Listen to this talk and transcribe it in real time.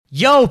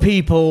Yo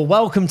people,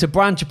 welcome to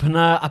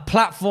Branchpreneur, a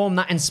platform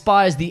that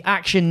inspires the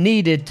action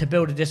needed to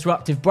build a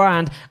disruptive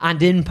brand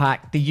and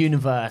impact the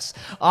universe.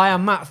 I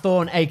am Matt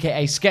Thorne,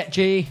 aka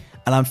Sketchy.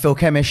 And I'm Phil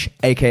Kemish,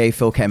 aka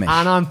Phil Kemish.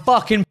 And I'm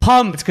fucking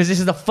pumped because this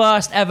is the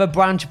first ever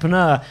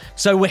Branchpreneur.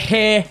 So we're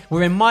here,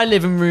 we're in my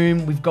living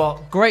room, we've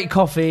got great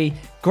coffee,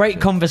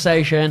 great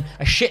conversation,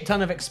 a shit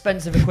ton of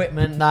expensive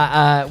equipment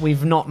that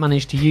we've not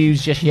managed to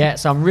use just yet.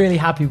 So I'm really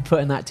happy with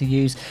putting that to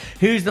use.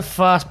 Who's the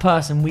first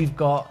person we've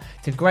got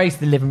to grace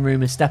the living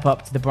room and step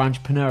up to the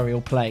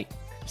Branchpreneurial plate?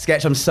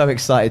 Sketch, I'm so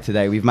excited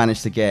today. We've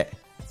managed to get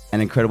an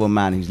incredible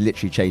man who's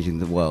literally changing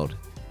the world,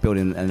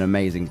 building an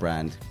amazing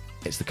brand.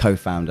 It's the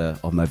co-founder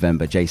of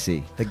Movemeber,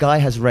 JC. The guy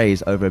has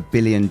raised over $1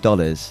 billion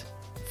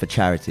for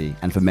charity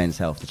and for men's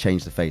health to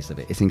change the face of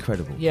it. It's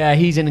incredible. Yeah,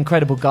 he's an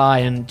incredible guy,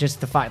 and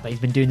just the fact that he's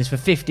been doing this for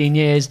 15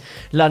 years,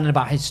 learning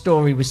about his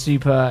story was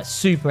super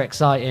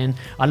exciting.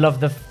 I love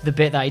the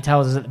bit that he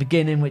tells us at the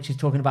beginning, which is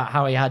talking about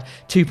how he had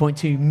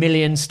 2.2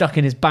 million stuck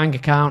in his bank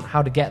account,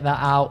 how to get that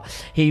out.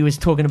 He was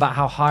talking about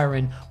how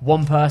hiring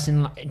one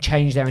person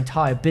changed their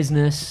entire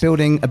business.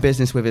 Building a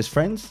business with his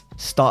friends,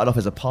 started off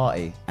as a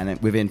party, and then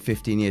within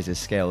 15 years has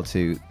scaled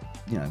to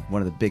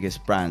one of the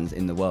biggest brands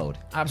in the world.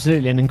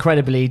 Absolutely, and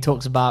incredibly, he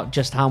talks about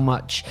just how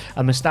much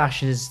a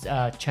moustache has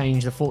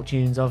changed the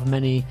fortunes of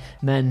many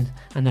men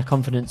and their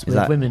confidence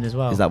with women as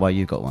well. Is that why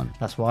you got one?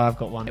 That's why I've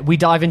got one. We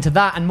dive into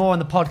that and more on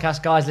the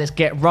podcast, guys. Let's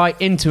get right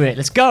into it.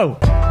 Let's go.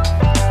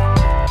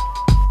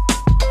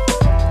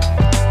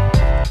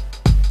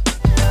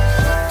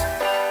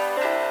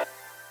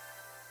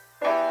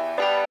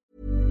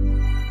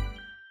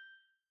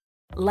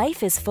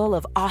 Life is full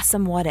of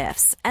awesome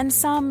what-ifs, and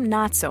some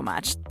not so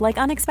much, like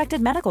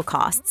unexpected medical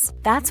costs.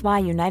 That's why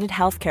United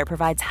Healthcare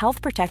provides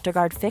Health Protector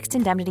Guard fixed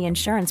indemnity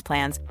insurance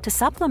plans to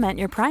supplement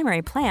your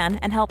primary plan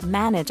and help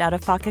manage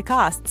out-of-pocket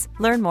costs.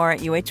 Learn more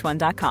at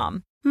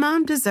uh1.com.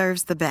 Mom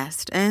deserves the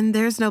best, and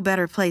there's no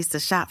better place to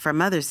shop for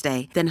Mother's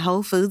Day than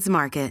Whole Foods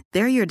Market.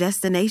 They're your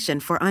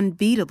destination for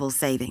unbeatable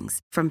savings,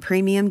 from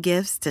premium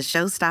gifts to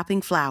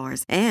show-stopping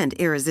flowers and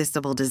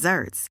irresistible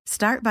desserts.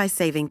 Start by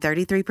saving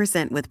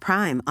 33% with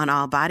Prime on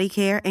all body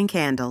care and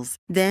candles.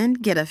 Then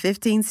get a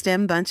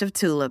 15-stem bunch of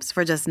tulips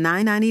for just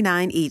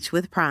 $9.99 each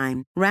with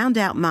Prime. Round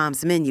out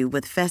Mom's menu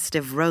with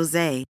festive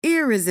rosé,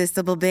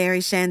 irresistible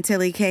berry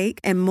chantilly cake,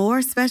 and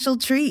more special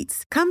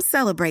treats. Come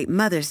celebrate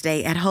Mother's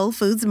Day at Whole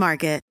Foods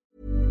Market.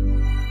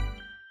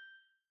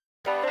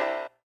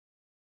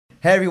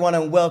 Hey everyone,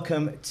 and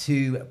welcome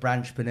to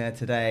Branchpreneur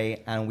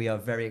today, and we are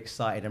very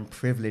excited and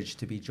privileged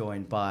to be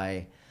joined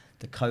by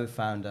the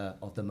co-founder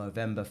of the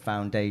Movemeber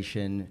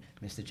Foundation,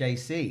 Mr.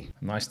 JC.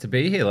 Nice to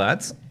be here,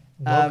 lads.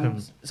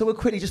 Welcome. So we're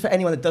quickly, just for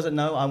anyone that doesn't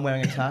know, I'm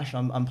wearing a tash.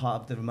 I'm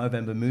part of the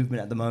Movemeber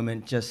movement at the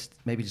moment. Just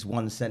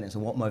one sentence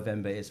on what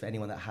Movemeber is for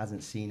anyone that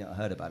hasn't seen it or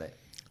heard about it.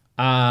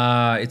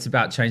 It's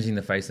about changing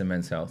the face of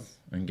men's health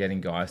and getting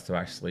guys to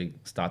actually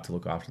start to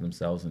look after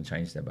themselves and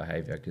change their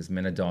behavior, because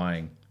men are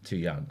dying too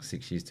young,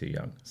 6 years too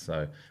young.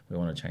 So we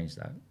want to change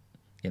that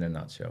in a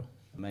nutshell.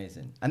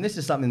 Amazing. And this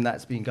is something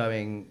that's been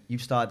going,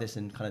 you've started this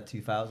in kind of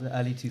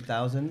early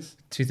 2000s?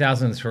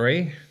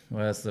 2003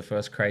 was the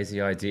first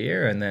crazy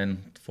idea, and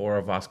then four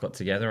of us got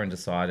together and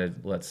decided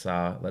let's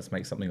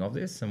make something of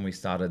this, and we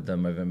started the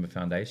Movemeber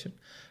Foundation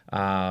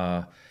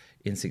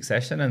in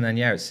succession, and then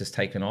it's just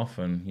taken off,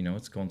 and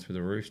it's gone through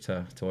the roof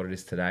to what it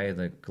is today,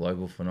 the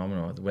global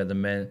phenomenon. We're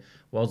the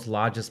world's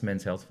largest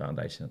men's health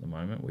foundation at the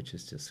moment, which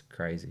is just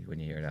crazy when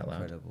you hear it out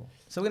loud. Incredible.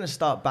 So we're going to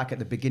start back at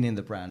the beginning of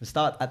the brand.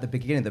 Start at the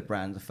beginning of the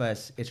brand, the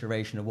first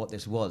iteration of what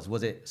this was.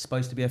 Was it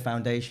supposed to be a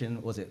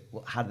foundation?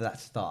 How did that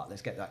start?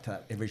 Let's get back to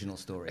that original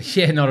story.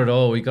 Yeah, not at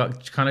all. We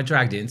got kind of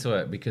dragged into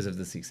it because of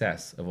the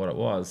success of what it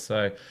was.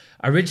 So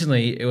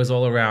originally it was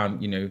all around,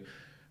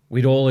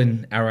 we'd all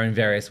in our own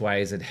various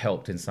ways had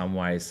helped in some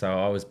ways. So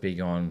I was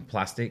big on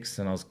plastics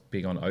and I was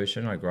big on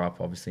ocean. I grew up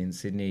obviously in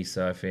Sydney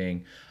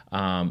surfing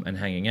and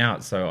hanging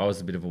out. So I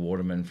was a bit of a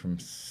waterman from,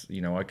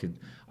 I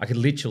could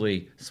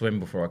literally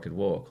swim before I could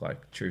walk,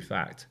 like true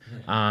fact.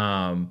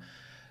 Yeah.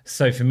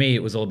 So for me,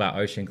 it was all about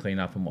ocean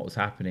cleanup and what was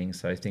happening.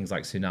 So things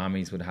like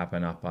tsunamis would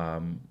happen up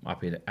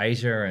in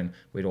Asia, and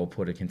we'd all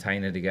put a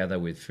container together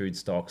with food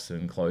stocks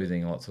and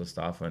clothing, lots of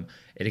stuff, and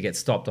it'd get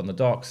stopped on the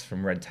docks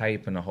from red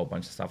tape and a whole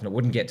bunch of stuff, and it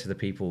wouldn't get to the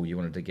people you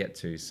wanted to get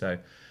to. So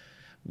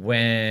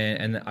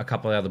and a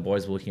couple of other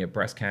boys were looking at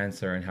breast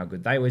cancer and how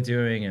good they were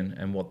doing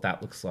and what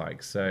that looks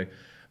like. So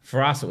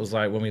for us, it was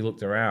like when we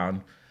looked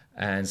around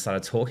and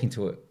started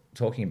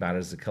talking about it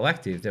as a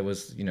collective, there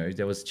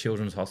was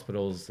children's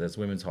hospitals, there's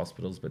women's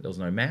hospitals, but there was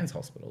no man's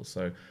hospitals.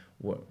 So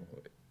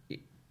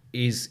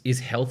is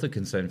health a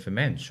concern for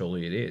men?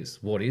 Surely it is.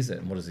 What is it,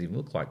 and what does it even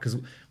look like? Because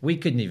we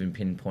couldn't even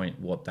pinpoint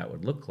what that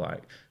would look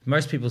like.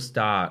 Most people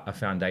start a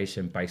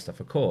foundation based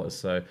off a cause.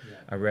 So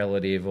a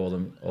relative or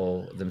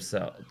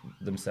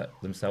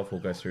themselves will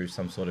go through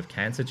some sort of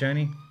cancer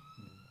journey,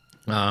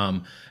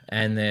 and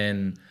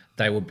then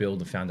they will build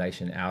the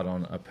foundation out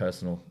on a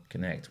personal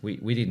connect.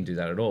 We didn't do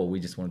that at all. We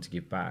just wanted to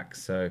give back.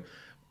 So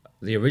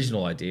the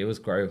original idea was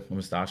grow a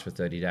moustache for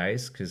 30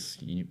 days because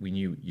we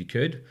knew you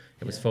could.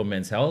 It was for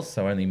men's health,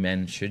 so only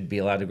men should be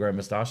allowed to grow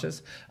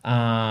moustaches.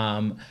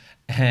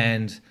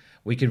 And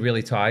we could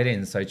really tie it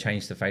in. So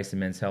change the face of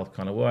men's health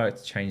kind of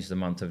worked. Change the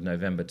month of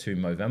November to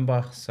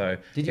Movember. So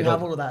did you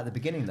have all of that at the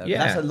beginning though?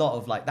 Yeah. That's a lot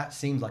of like, that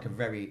seems like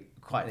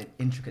quite an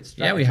intricate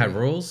strategy. Yeah, we had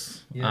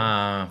rules.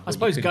 I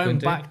suppose going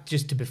back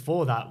just to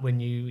before that, when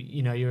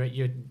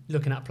you're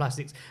looking at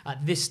plastics,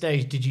 at this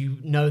stage, did you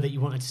know that you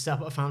wanted to set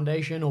up a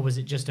foundation, or was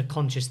it just a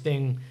conscious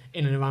thing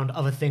in and around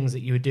other things that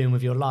you were doing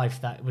with your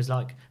life that was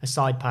like a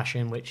side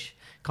passion, which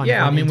kind of...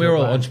 Yeah, I mean, we were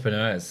all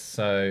entrepreneurs,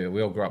 so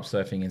we all grew up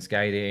surfing and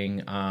skating.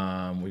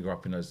 We grew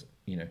up in those,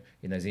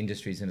 in those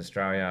industries in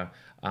Australia,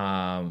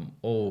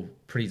 all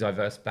pretty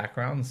diverse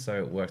backgrounds. So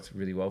it worked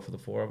really well for the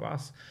four of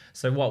us.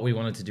 So what we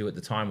wanted to do at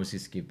the time was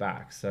just give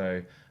back.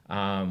 So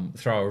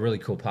throw a really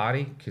cool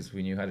party because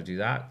we knew how to do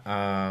that.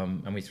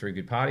 And we threw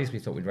good parties. We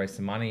thought we'd raise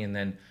some money and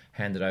then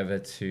hand it over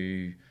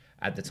to,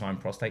 at the time,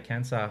 Prostate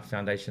Cancer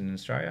Foundation in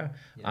Australia.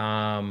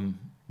 Yeah.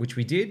 Which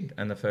we did,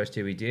 and the first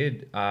year we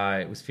did,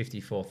 it was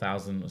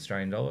 54,000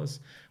 Australian dollars,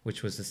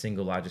 which was the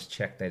single largest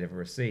check they'd ever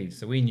received.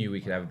 So we knew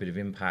we could have a bit of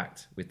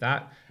impact with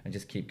that and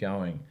just keep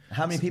going.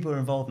 How many people were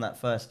involved in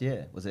that first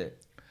year? Was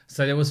it?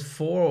 So there's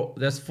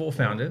four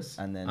founders,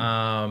 and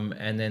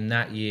then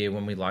that year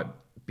when we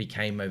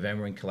became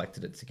Movemeber and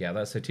collected it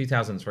together. So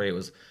 2003, it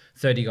was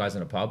 30 guys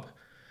in a pub.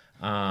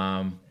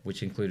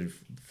 Which included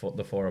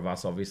the four of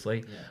us,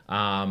 obviously,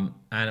 and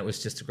it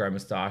was just to grow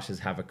moustaches,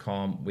 have a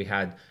comp. We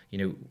had,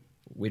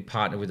 we'd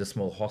partner with a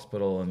small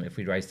hospital, and if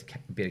we'd raised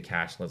a bit of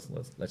cash,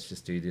 let's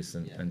just do this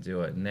and do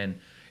it. And then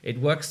it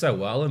worked so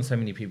well, and so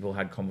many people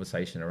had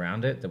conversation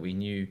around it that we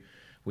knew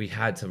we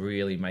had to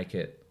really make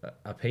it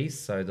a piece.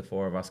 So the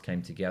four of us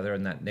came together,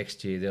 and that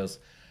next year there was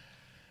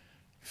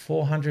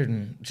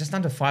 400 just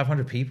under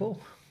 500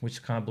 people,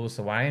 which kind of blew us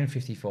away, and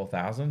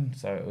 54,000.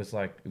 So it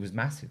was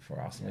massive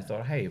for us. And we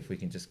thought, hey, if we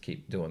can just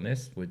keep doing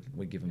this,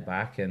 we'd give them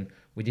back. And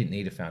we didn't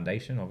need a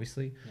foundation,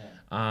 obviously.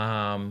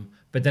 Yeah.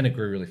 But then it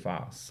grew really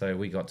fast. So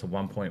we got to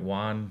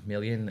 1.1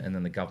 million, and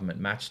then the government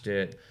matched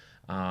it.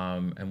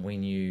 And we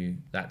knew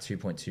that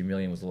 2.2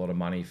 million was a lot of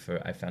money for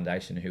a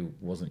foundation who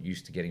wasn't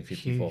used to getting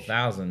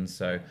 54,000.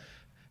 So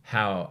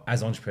how,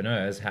 as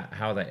entrepreneurs,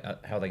 how are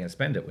they going to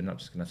spend it? We're not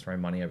just going to throw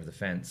money over the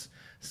fence.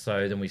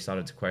 So then we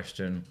started to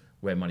question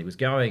where money was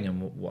going and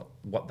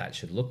what that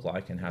should look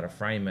like and how to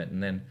frame it.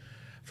 And then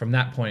from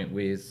that point,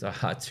 with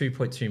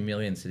 2.2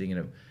 million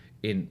sitting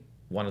in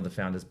one of the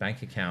founders'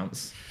 bank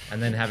accounts,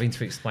 and then having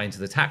to explain to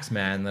the tax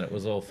man that it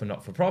was all for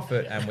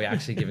not-for-profit and we're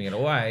actually giving it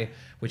away,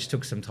 which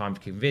took some time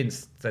to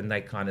convince, then they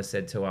kind of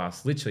said to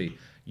us, literally,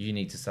 you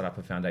need to set up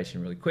a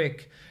foundation really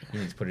quick. You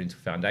need to put it into a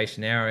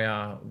foundation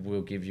area.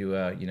 We'll give you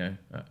a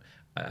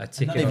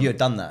ticket. None of you had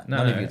done that.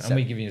 And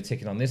we give you a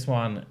ticket on this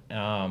one,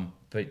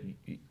 but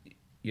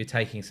you're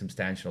taking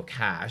substantial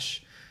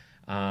cash,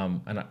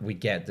 and we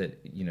get that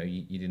you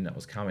didn't know it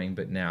was coming,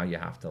 but now you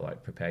have to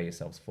prepare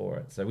yourselves for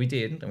it. So we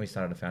did, and we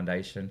started a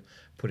foundation,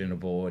 put in a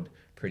board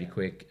pretty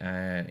quick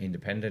and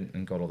independent,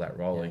 and got all that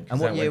rolling. And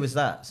what year was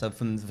that? So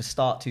from the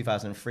start,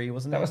 2003,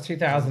 wasn't it? That was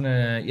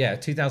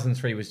 2000.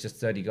 2003 was just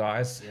 30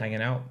 guys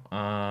hanging out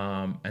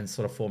and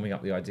sort of forming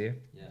up the idea.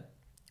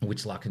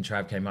 Which Luck and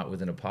Trav came up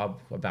with in a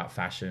pub about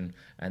fashion,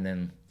 and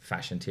then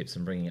fashion tips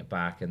and bringing it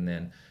back, and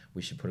then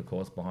we should put a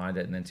course behind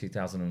it. And then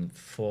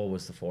 2004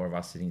 was the four of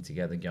us sitting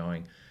together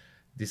going,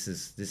 this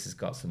has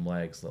got some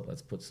legs.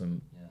 Let's put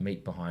some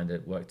meat behind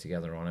it, work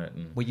together on it.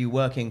 And were you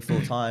working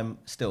full time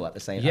still at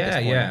the same? Yeah, at this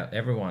point? yeah.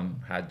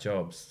 Everyone had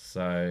jobs,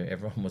 so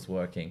everyone was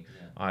working.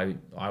 Yeah.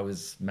 I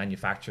was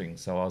manufacturing,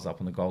 so I was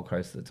up on the Gold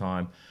Coast at the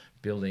time,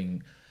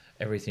 building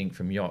everything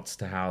from yachts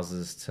to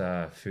houses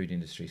to food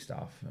industry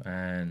stuff.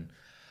 And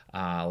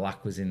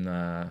Luck was in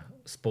the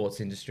sports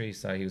industry,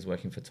 so he was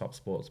working for top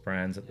sports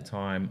brands at the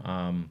time.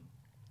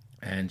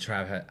 And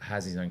Trav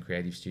has his own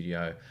creative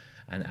studio,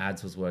 and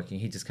Ads was working.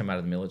 He'd just come out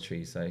of the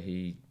military, so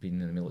he'd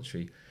been in the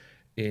military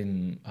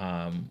in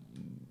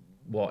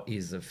what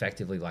is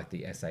effectively like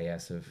the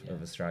SAS of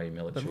Australian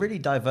military. But really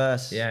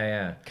diverse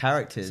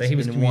characters. So he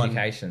was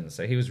communications.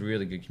 So he was a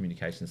really good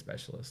communication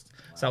specialist.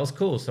 Wow. So that was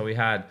cool. So we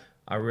had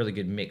a really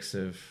good mix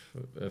of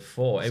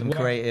four. Some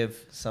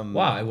creative, some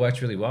it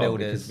worked really well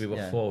builders, because we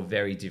were four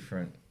very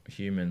different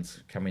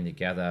humans coming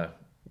together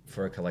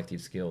for a collective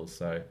skill.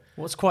 So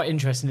what's quite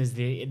interesting is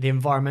the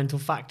environmental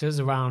factors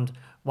around.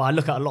 Well, I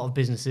look at a lot of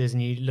businesses,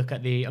 and you look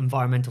at the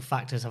environmental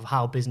factors of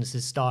how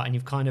businesses start, and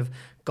you've kind of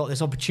got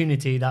this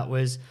opportunity that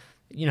was,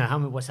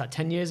 what's that,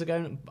 10 years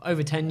ago?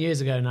 Over 10 years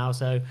ago now.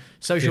 So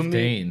social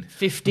media,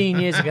 15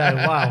 years ago.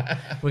 Wow,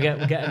 we're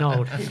getting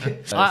old.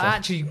 I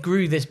actually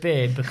grew this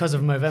beard because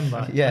of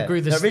Movemeber. Yeah, I grew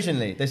this,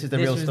 originally, this is the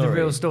real story. This is the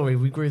real story.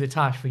 We grew the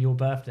tash for your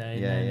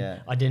birthday.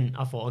 And I didn't.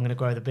 I thought I'm going to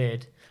grow the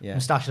beard. Yeah.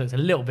 Moustache looks a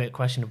little bit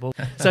questionable.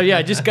 So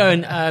just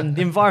going,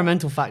 the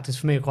environmental factors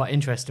for me are quite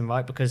interesting,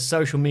 right? Because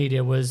social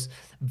media was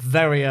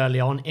very early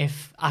on,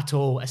 if at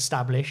all,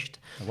 established.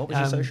 And what was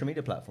your social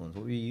media platforms?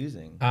 What were you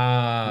using?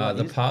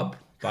 The pub,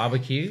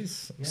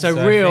 barbecues. So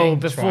surfing, real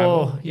before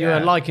tribal. you were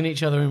liking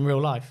each other in real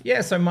life.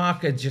 Yeah, so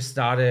Mark had just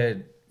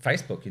started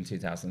Facebook in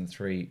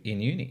 2003 in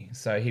uni.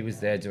 So he was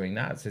there doing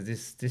that. So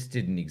this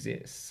didn't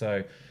exist.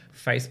 So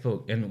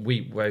Facebook, and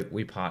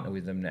we partner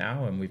with them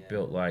now, and we've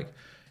built like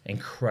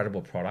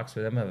incredible products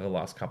with them over the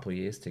last couple of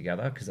years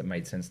together because it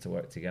made sense to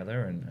work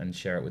together and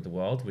share it with the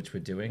world, which we're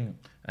doing.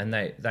 And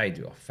they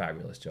do a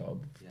fabulous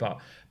job. Yeah.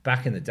 But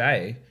back in the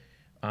day,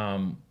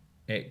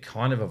 it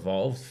kind of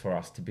evolved for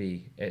us to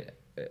be...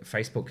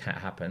 Facebook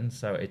happened,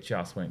 so it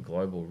just went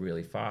global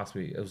really fast.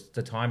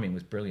 The timing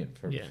was brilliant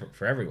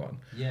for everyone.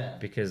 Yeah.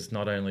 Because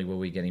not only were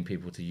we getting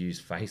people to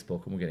use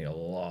Facebook, and we're getting a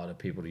lot of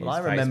people to use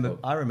Facebook.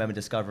 I remember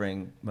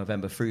discovering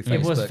Movemeber through Facebook.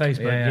 It was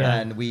Facebook,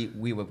 and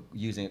we were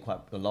using it quite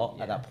a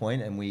lot at that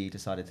point, and we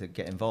decided to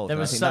get involved. There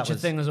was such a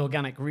thing as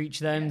organic reach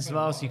then as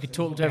well, so you could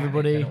talk to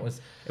everybody.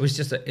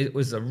 It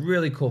was a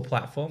really cool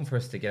platform for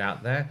us to get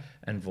out there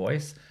and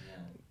voice.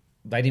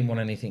 They didn't want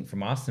anything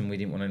from us, and we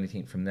didn't want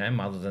anything from them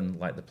other than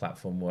like the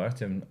platform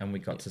worked, and we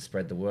got to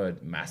spread the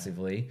word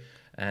massively.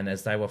 And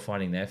as they were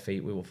finding their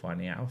feet, we were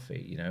finding our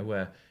feet. You know,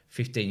 we're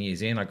 15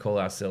 years in. I call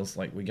ourselves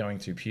like we're going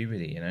through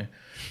puberty. You know,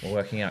 we're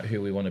working out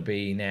who we want to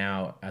be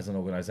now as an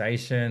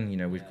organization. You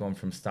know, we've gone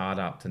from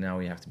startup to now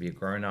we have to be a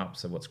grown up.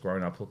 So what's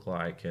grown up look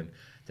like? And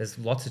there's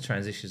lots of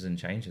transitions and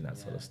change in that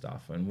sort of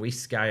stuff. And we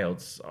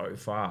scaled so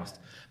fast.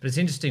 But it's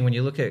interesting when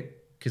you look at,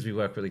 because we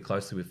work really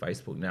closely with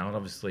Facebook now, and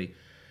obviously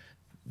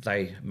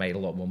they made a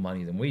lot more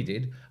money than we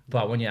did.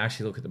 But when you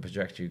actually look at the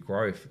trajectory of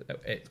growth,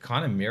 it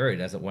kind of mirrored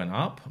as it went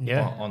up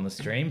on the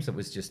streams. It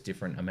was just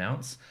different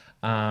amounts.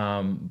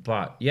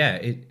 But yeah,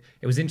 it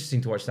was interesting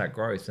to watch that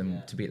growth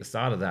and to be at the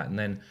start of that. And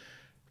then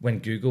when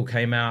Google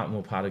came out and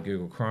we're part of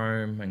Google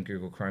Chrome, and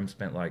Google Chrome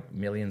spent like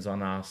millions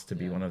on us to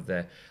be one of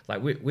their,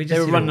 like we just... They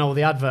were running all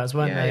the adverts,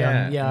 weren't they?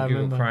 I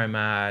Google Chrome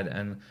ad,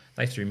 and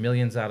they threw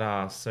millions at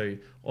us. So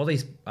all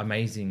these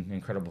amazing,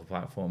 incredible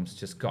platforms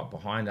just got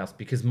behind us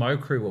because Mo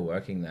Crew were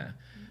working there.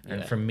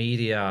 And from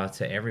media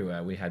to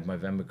everywhere, we had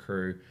Movemeber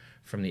Crew,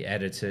 from the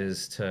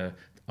editors to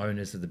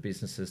owners of the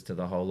businesses to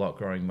the whole lot,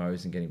 growing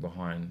Mo's and getting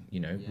behind,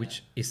 you know,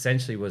 which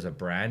essentially was a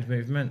brand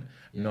movement,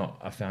 not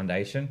a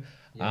foundation.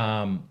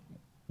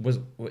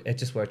 It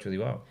just worked really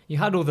well. You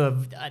had all the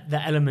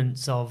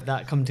elements of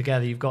that come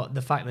together. You've got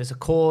the fact there's a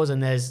cause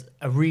and there's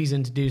a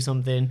reason to do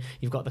something.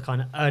 You've got the kind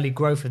of early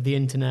growth of the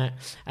internet,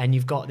 and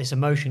you've got this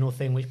emotional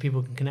thing which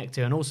people can connect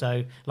to. And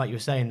also, like you were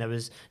saying, there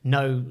was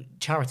no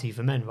charity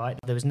for men, right?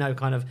 There was no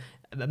kind of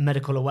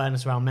medical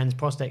awareness around men's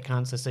prostate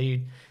cancer. So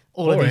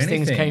all of these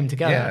things came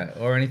together.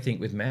 Yeah, or anything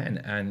with men.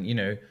 And, you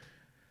know,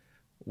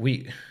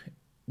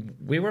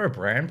 we were a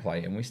brand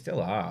play, and we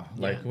still are.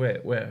 Like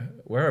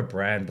we're a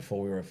brand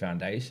before we were a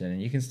foundation,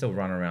 and you can still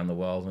run around the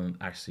world, and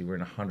actually we're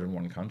in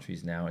 101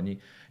 countries now, and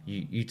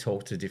you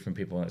talk to different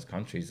people in those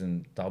countries,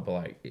 and they'll be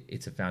like,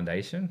 it's a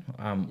foundation.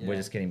 We're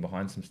just getting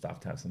behind some stuff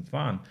to have some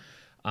fun.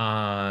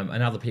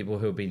 And other people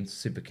who have been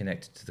super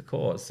connected to the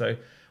cause. So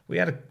we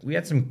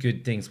had some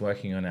good things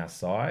working on our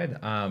side.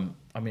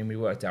 I mean, we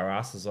worked our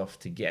asses off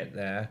to get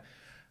there.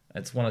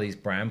 It's one of these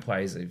brand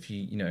plays. If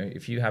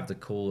you have the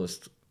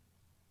coolest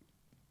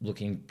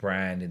looking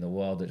brand in the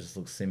world that just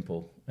looks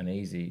simple and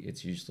easy,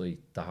 it's usually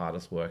the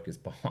hardest work is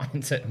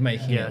behind it,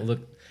 making it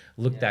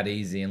look that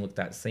easy and look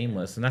that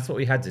seamless. And that's what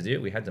we had to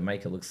do. We had to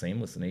make it look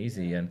seamless and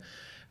easy, and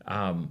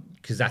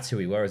because that's who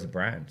we were as a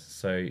brand.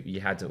 So you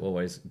had to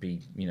always be,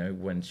 you know,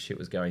 when shit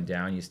was going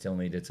down, you still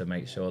needed to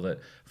make sure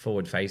that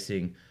forward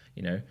facing,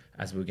 you know,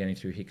 as we were getting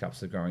through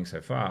hiccups of growing so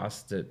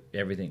fast, that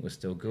everything was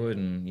still good,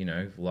 and, you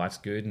know, life's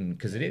good, and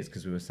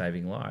because we were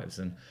saving lives.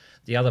 And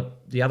the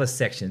other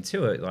section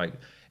to it, like,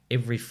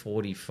 every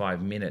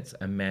 45 minutes,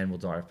 a man will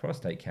die of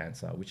prostate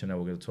cancer, which I know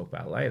we're going to talk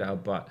about later,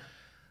 but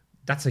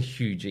that's a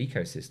huge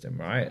ecosystem,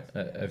 right,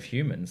 of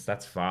humans.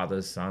 That's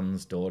fathers,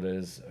 sons,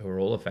 daughters, who are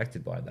all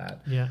affected by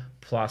that. Yeah.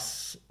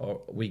 Plus,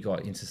 we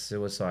got into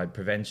suicide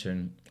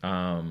prevention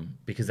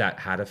because that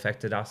had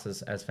affected us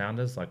as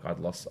founders. Like I've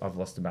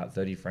lost about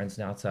 30 friends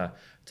now to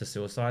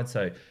suicide.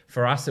 So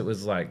for us, it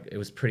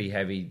was pretty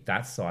heavy,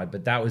 that side,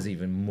 but that was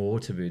even more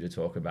taboo to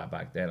talk about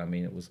back then. I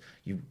mean, it was,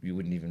 you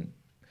wouldn't even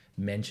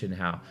mention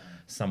how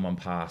someone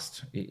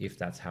passed if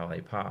that's how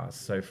they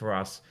passed. So for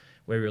us,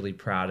 we're really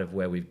proud of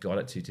where we've got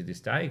it to this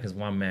day, because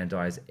one man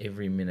dies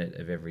every minute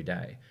of every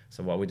day.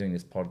 So while we're doing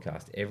this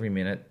podcast, every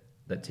minute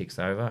that ticks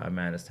over, a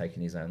man has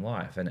taken his own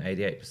life, and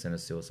 88% of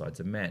suicides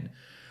are men.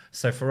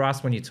 So for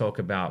us, when you talk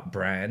about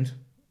brand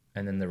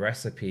and then the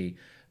recipe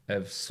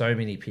of so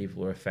many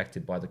people are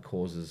affected by the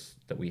causes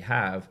that we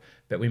have,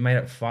 but we made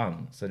it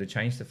fun. So to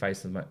change the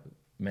face of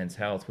men's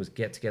health was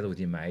get together with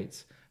your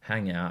mates,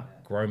 hang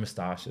out, grow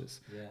moustaches,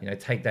 you know,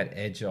 take that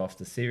edge off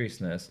the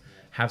seriousness,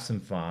 have some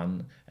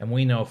fun. And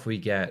we know if we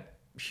get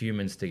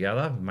humans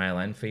together, male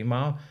and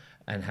female,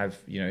 and have,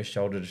 you know,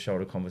 shoulder to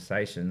shoulder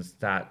conversations,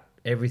 that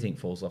everything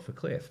falls off a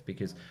cliff,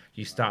 because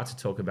you start to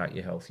talk about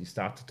your health, you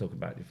start to talk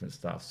about different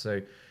stuff.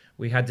 So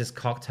we had this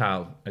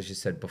cocktail, as you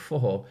said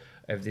before,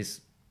 of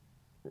this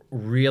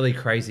really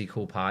crazy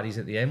cool parties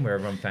at the end where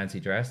everyone fancy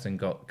dressed and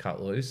got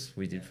cut loose.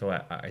 We did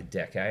for a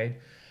decade.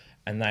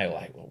 And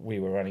we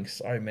were running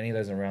so many of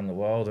those around the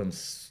world, and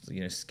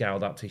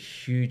scaled up to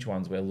huge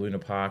ones where Luna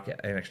Park,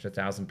 an extra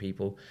 1,000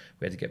 people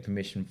we had to get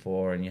permission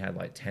for, and you had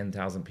like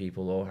 10,000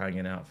 people all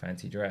hanging out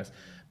fancy dress.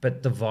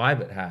 But the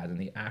vibe it had and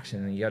the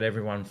action, and you got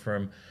everyone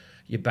from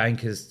your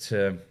bankers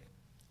to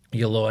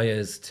your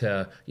lawyers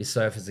to your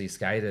surfers, your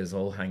skaters,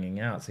 all hanging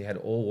out. So you had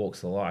all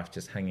walks of life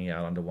just hanging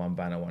out under one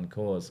banner, one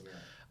cause.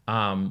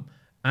 And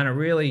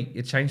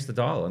it changed the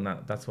dial, and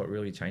that's what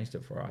really changed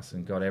it for us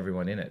and got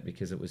everyone in it,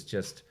 because it was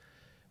just,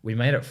 we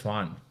made it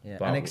fun. Yeah,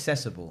 and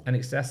accessible.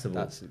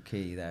 That's the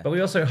key there. But we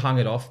also hung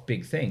it off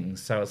big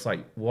things. So it's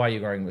like, why are you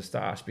growing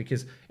moustache?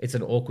 Because it's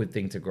an awkward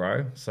thing to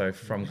grow. So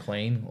from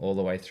clean all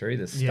the way through,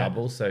 the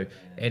stubble. So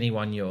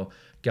anyone you're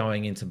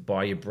going in to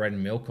buy your bread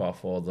and milk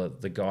off, or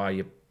the guy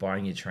you're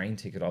buying your train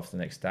ticket off the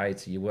next day,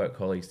 to your work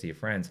colleagues, to your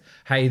friends,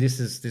 hey, this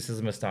is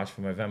a moustache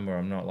for Movemeber.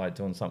 I'm not like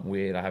doing something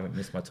weird. I haven't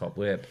missed my top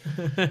lip.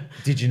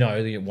 Did you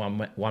know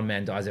that one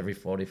man dies every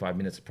 45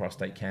 minutes of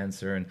prostate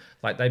cancer? And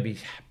like, they'd be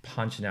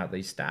punching out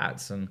these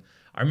stats. And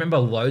I remember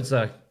loads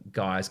of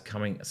guys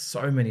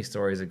so many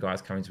stories of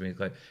guys coming to me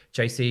like,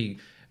 JC,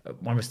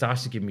 my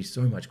moustache has given me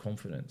so much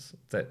confidence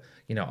that,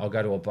 I'll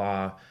go to a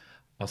bar,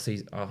 I'll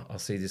see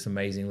this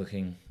amazing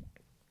looking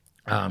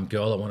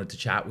girl I wanted to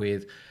chat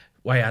with,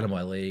 way out of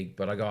my league,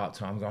 but I go up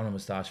to, I'm going on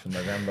moustache for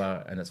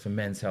November, and it's for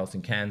men's health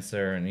and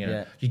cancer, and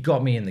you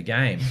got me in the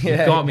game. You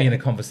got me in a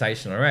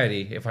conversation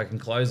already, if I can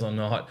close or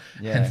not.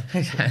 Yeah.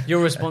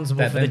 You're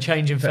responsible for the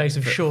change in face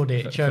of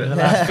Shoreditch over the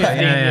last 15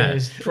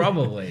 years.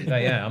 Probably. But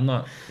I'm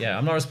not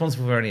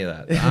responsible for any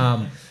of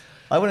that.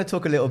 I want to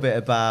talk a little bit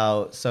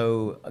about,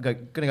 so I'm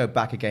going to go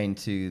back again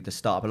to the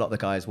startup. A lot of the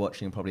guys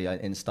watching probably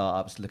in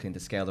startups looking to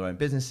scale their own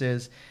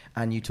businesses.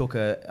 And you talk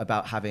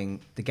about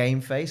having the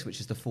game face, which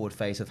is the forward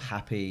face of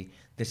happy,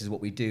 this is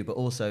what we do. But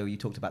also you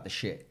talked about the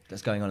shit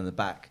that's going on in the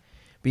back.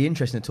 Be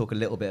interesting to talk a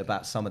little bit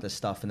about some of the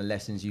stuff and the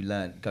lessons you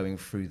learned going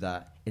through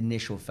that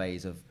initial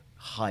phase of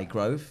high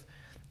growth,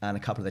 and a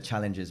couple of the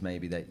challenges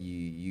maybe that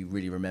you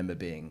really remember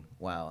being,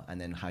 wow, and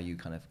then how you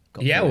kind of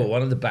got through it.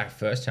 One of the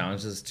first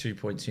challenges is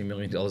 $2.2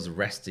 million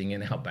resting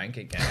in our bank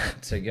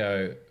account to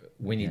go,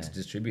 we need to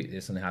distribute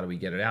this, and how do we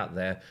get it out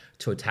there,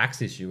 to a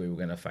tax issue we were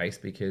going to face,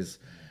 because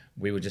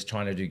we were just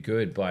trying to do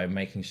good by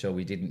making sure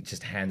we didn't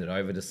just hand it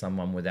over to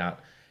someone without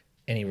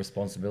any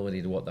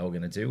responsibility to what they were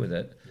going to do with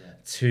it.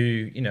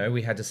 To,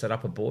 we had to set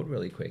up a board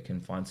really quick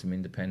and find some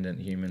independent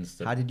humans.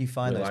 How did you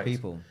find those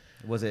people?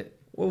 Was it...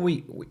 Well,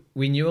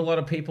 we knew a lot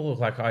of people.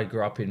 Like, I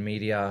grew up in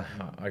media,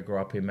 I grew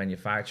up in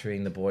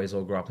manufacturing. The boys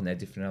all grew up in their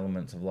different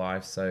elements of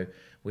life. So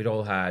we'd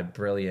all had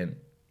brilliant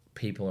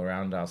people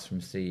around us,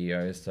 from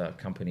CEOs to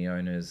company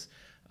owners,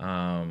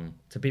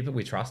 to people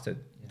we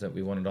trusted that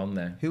we wanted on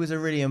there. Who was a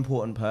really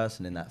important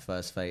person in that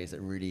first phase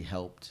that really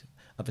helped?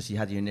 Obviously, you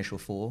had your initial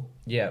 4.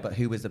 Yeah. But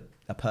who was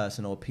a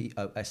person or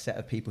a set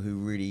of people who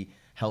really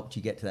helped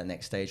you get to that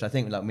next stage? I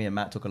think, like, me and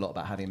Matt talk a lot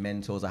about having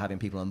mentors or having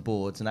people on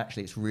boards, and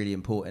actually it's really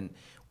important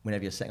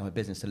whenever you're setting up a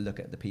business to look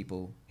at the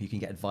people who you can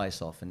get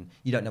advice off. And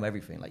you don't know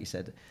everything, like you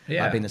said.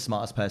 Yeah. I've been the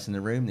smartest person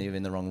in the room, you're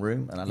in the wrong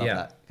room, and I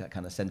love that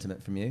kind of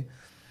sentiment from you.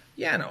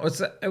 Yeah, no,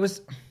 it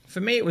was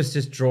for me. It was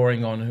just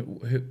drawing on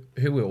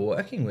who we were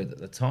working with at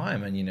the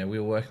time, and we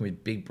were working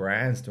with big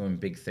brands doing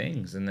big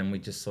things, and then we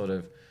just sort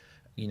of,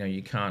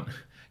 you can't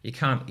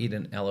eat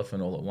an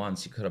elephant all at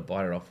once. You got to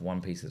bite it off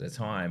one piece at a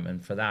time.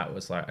 And for that, it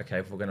was like, okay,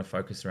 if we're going to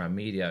focus around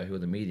media, who are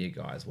the media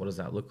guys? What does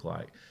that look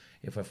like?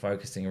 If we're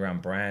focusing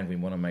around brand, we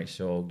want to make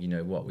sure,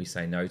 what we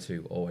say no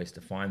to always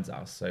defines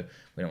us. So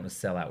we don't want to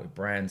sell out with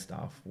brand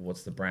stuff.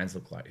 What's the brands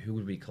look like? Who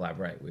would we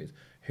collaborate with?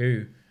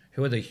 Who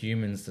are the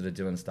humans that are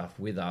doing stuff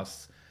with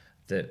us,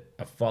 that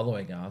are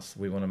following us?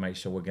 We want to make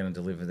sure we're going to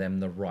deliver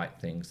them the right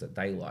things that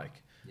they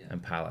like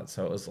and palette.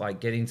 So it was like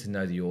getting to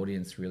know the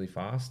audience really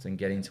fast and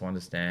getting to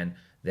understand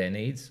their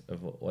needs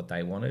of what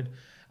they wanted,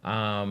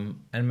 and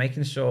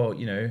making sure,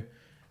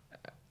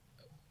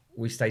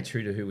 we stayed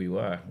true to who we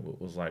were.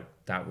 It was like,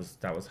 that was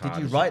hard.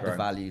 Did you write the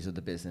values of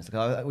the business?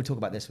 We talk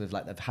about this with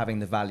like having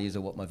the values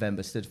of what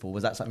Movemeber stood for.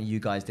 Was that something you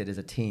guys did as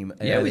a team?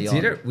 Yeah, we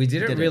did it. We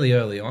did it really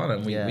early on,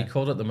 and we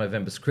called it the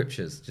Movemeber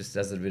Scriptures, just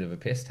as a bit of a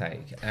piss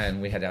take.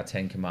 And we had our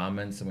 10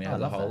 commandments, and we had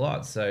the whole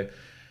lot. So,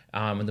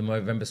 and the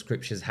Movemeber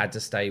Scriptures had to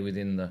stay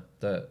within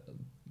the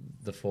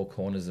 4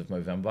 corners of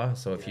Movemeber.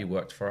 So if you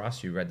worked for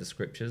us, you read the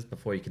scriptures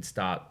before you could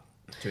start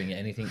doing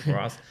anything for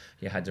us.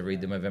 You had to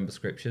read the Movemeber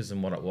Scriptures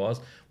and what it was,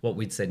 what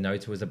we'd said no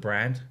to as a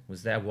brand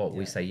was there, what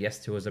we say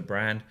yes to as a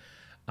brand,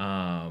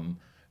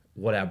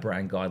 what our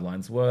brand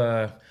guidelines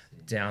were,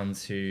 down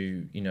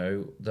to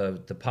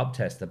the pub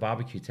test, the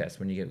barbecue test.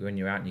 When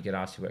you're out and you get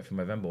asked to work for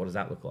Movemeber, what does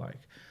that look like?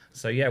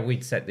 So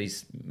we'd set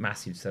these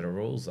massive set of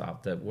rules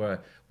up that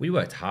we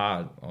worked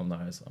hard on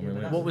those. I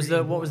mean, what was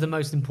the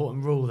most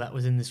important rule that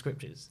was in the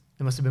scriptures?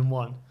 There must have been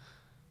one.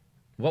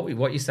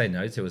 What you say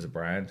no to as a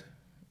brand.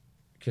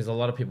 Because a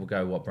lot of people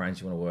go, what brands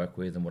you want to work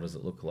with and what does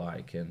it look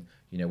like? And,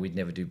 we'd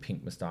never do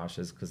pink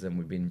moustaches because then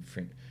we'd be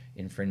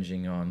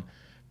infringing on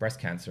breast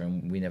cancer,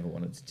 and we never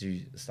wanted to do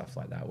stuff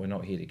like that. We're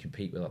not here to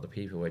compete with other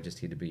people. We're just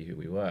here to be who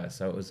we were.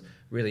 So it was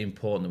really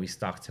important that we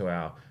stuck to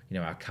our,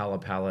 our color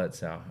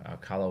palettes, our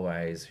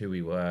colorways, who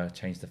we were.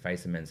 Change the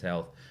face of men's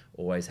health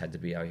always had to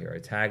be our hero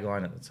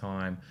tagline at the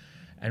time,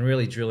 and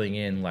really drilling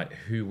in like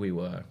who we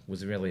were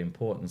was really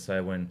important.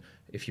 So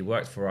if you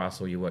worked for us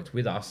or you worked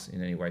with us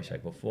in any way,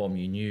 shape or form,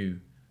 you knew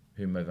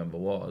who Movemeber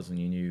was and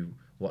you knew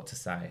what to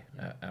say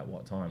at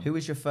what time. Who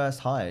was your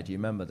first hire? Do you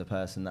remember the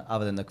person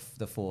other than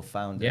the four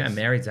founders? Yeah,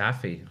 Mary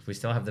Daffy. We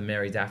still have the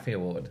Mary Daffy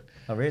Award.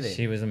 Oh, really?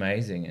 She was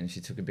amazing, and she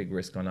took a big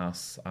risk on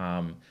us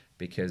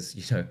because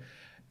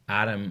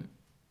Adam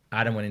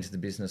went into the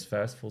business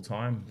first full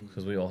time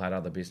because we all had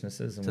other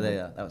businesses. And so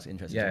that was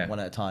interesting. Yeah.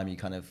 One at a time, you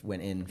kind of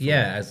went in.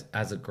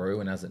 As it grew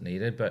and as it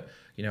needed. But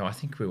I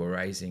think we were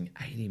raising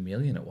 80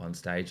 million at one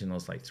stage, and there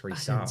was like 3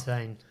 That's staff.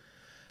 insane.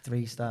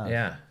 3 staff.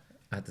 Yeah.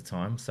 At the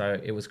time, so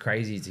it was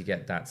crazy to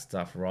get that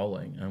stuff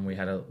rolling, and we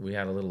had a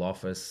little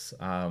office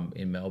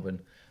in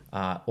Melbourne.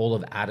 All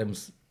of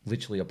Adam's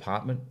literally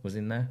apartment was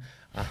in there,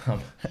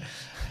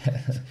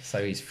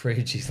 so his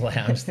fridge, his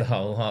lounge, the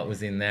whole lot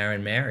was in there.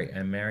 And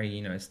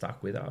Mary,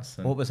 stuck with us.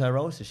 And what was her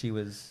role? So she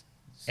was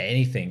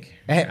anything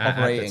at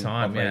the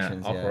time,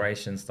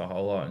 operations, the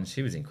whole lot, and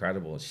she was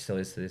incredible. She still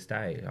is to this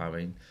day. I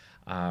mean.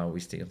 We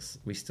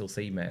still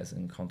see Mez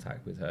in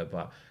contact with her,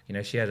 but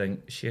she had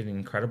an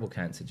incredible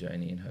cancer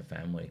journey in her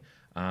family,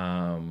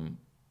 and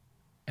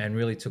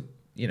really took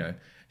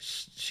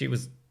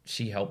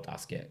she helped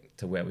us get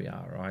to where we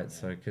are, right? Yeah.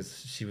 So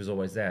because she was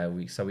always there,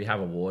 we have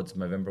awards,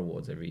 Movemeber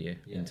awards every year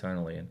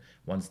internally, and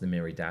one's the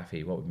Mary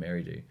Daffy. What would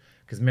Mary do?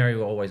 Because Mary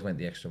always went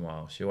the extra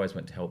mile. She always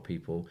went to help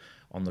people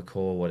on the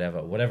call, whatever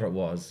it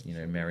was.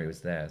 Mary was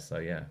there. So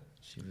yeah.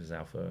 She was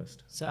our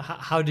first. So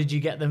how did you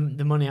get the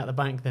money out of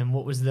the bank then?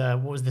 What was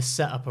the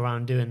setup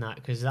around doing that?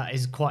 Because that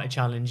is quite a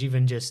challenge,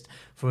 even just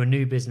for a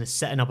new business,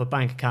 setting up a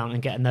bank account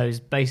and getting those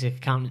basic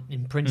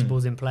accounting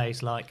principles in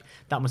place. Like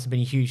that must have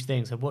been a huge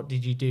thing. So what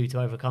did you do to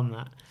overcome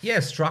that?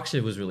 Yeah,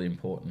 structure was really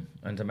important,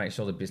 and to make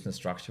sure the business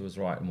structure was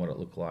right and what it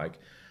looked like,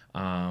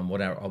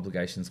 what our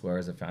obligations were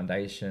as a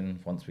foundation.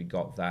 Once we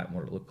got that, and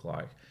what it looked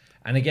like,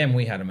 and again,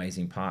 we had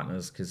amazing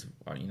partners because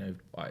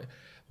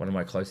one of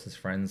my closest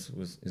friends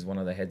is one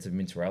of the heads of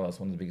Minterella,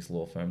 one of the biggest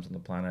law firms on the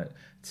planet.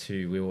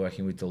 We were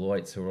working with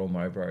Deloitte, who were all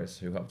Mobros,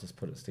 who helped us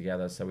put us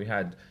together. So we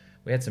had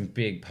some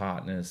big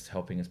partners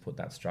helping us put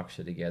that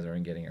structure together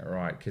and getting it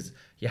right, because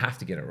you have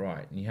to get it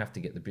right, and you have to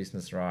get the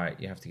business right.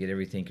 You have to get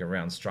everything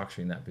around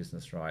structuring that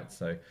business right,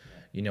 so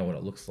you know what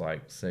it looks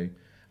like. So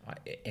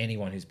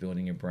anyone who's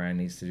building a brand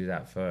needs to do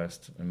that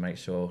first and make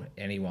sure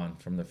anyone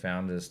from the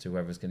founders to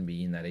whoever's going to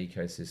be in that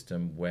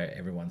ecosystem, where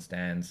everyone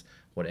stands,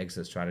 what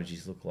exit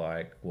strategies look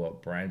like,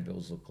 what brand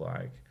builds look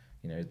like,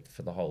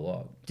 for the whole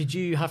lot. Did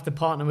you have to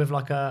partner with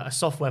like a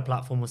software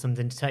platform or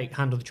something to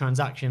handle the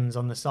transactions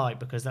on the site?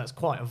 Because that's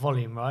quite a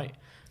volume, right?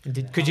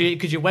 Could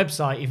your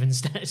website even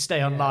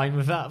stay online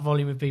with that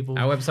volume of people?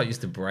 Our website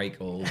used to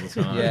break all the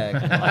time.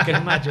 Yeah, I can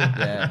imagine.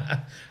 Yeah,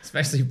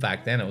 especially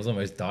back then, it was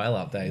almost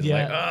dial-up days.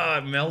 Yeah.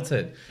 It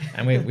melted,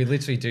 and we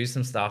literally do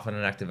some stuff on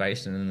an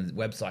activation, and the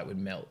website would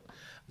melt,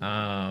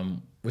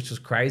 which was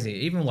crazy.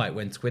 Even like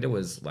when Twitter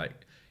was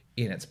like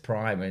in its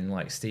prime, and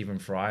like Stephen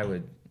Fry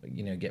would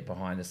get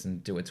behind us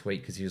and do a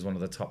tweet because he was one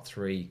of the top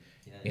 3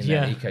 in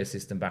that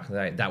ecosystem back in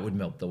the day, that would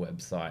melt the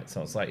website.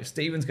 So it's like, if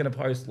Steven's going to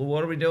post, well,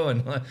 what are we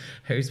doing?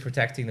 Who's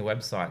protecting the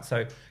website?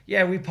 So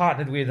yeah, we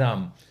partnered with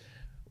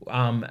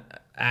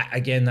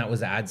again, that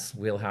was ads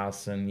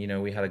wheelhouse, and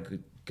we had a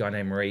good guy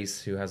named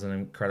Maurice who has an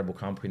incredible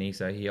company,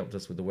 so he helped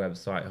us with the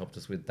website, helped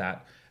us with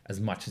that as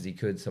much as he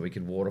could, so we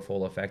could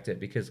waterfall affect it,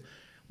 because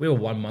we were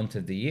 1 month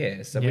of the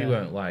year, so we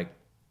weren't like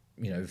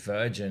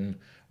Virgin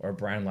or a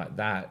brand like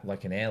that,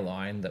 like an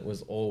airline that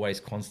was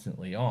always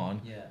constantly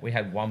on. We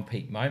had one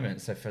peak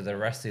moment, so for the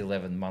rest of the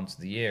 11 months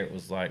of the year, it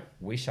was like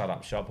we shut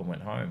up shop and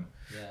went home,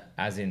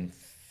 as in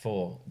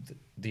for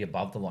the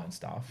above the line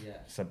stuff.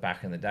 So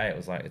back in the day, it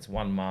was like, it's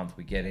 1 month,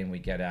 we get in, we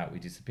get out, we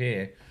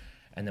disappear,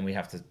 and then we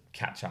have to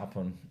catch up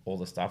on all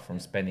the stuff from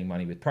spending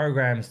money with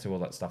programs to all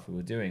that stuff we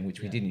were doing,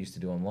 which we didn't used to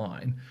do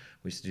online.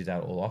 We used to do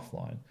that all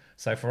offline.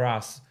 So for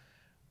us,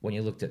 when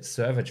you looked at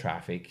server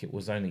traffic, it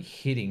was only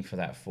hitting for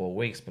that 4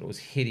 weeks, but it was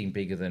hitting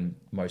bigger than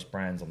most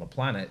brands on the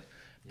planet.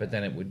 But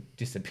then it would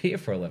disappear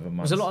for 11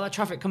 months. Was a lot of that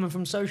traffic coming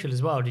from social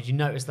as well? Did you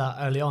notice that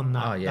early on,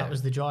 that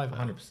was the driver?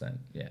 100%,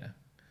 yeah.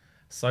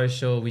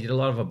 Social, we did a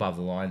lot of above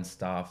the line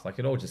stuff. Like,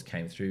 it all just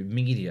came through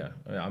media.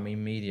 I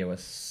mean, media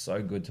was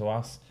so good to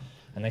us,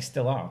 and they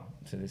still are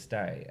to this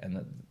day.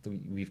 And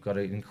we've got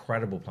an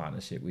incredible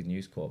partnership with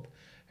News Corp,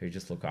 who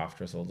just look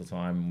after us all the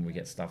time. We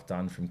get stuff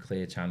done from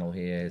Clear Channel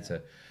here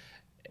to...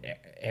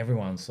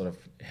 Everyone sort of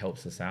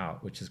helps us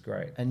out, which is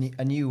great.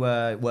 And you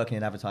were working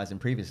in advertising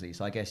previously,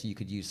 so I guess you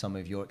could use some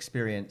of your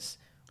experience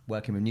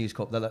working with News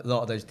Corp. A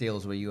lot of those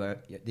deals where you were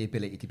the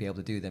ability to be able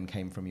to do them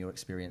came from your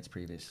experience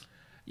previous.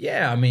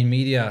 Yeah, I mean,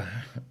 media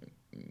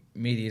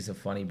is a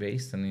funny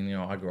beast, and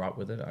I grew up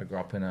with it. I grew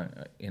up in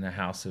a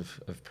house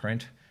of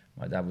print.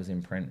 My dad was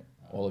in print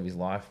all of his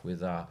life with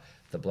the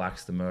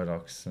Blacks, the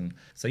Murdochs, and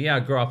so I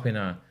grew up in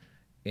a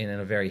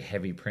very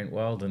heavy print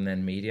world and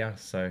then media.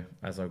 So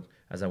as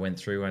I went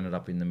through, I ended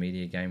up in the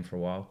media game for a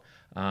while,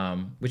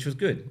 which was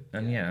good,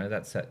 and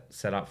that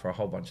set up for a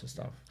whole bunch of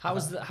stuff. How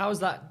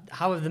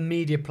have the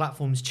media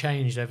platforms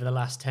changed over the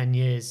last 10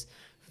 years?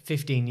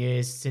 15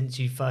 years since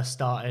you first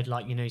started,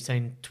 like, you're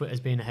saying Twitter's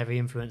been a heavy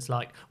influence.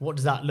 Like, what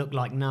does that look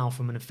like now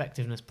from an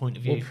effectiveness point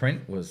of view? Well,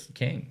 print was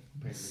king.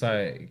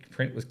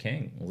 Print was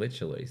king,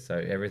 literally. So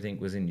everything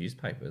was in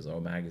newspapers or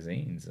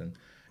magazines, and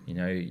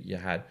you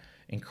had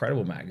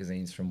incredible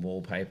magazines from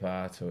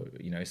Wallpaper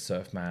to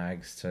Surf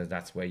Mags to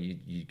that's where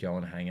you go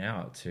and hang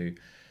out, to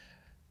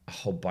a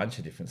whole bunch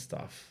of different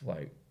stuff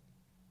like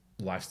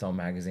lifestyle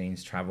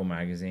magazines, travel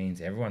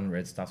magazines. Everyone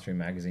read stuff through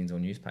magazines or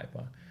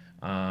newspaper.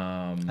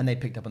 And they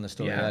picked up on the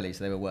story early,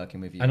 so they were working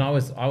with you. And I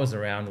was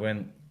around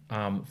when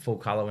full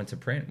color went to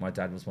print. My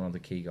dad was one of the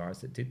key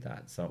guys that did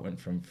that. So it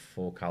went from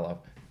full color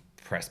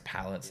press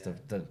palettes to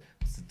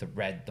the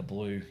red, the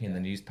blue in the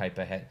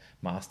newspaper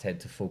masthead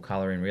to full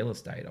color in real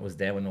estate. I was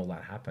there when all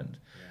that happened.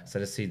 Yeah. So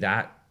to see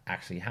that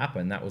actually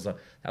happen, that was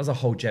a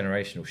whole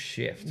generational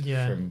shift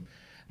from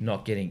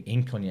not getting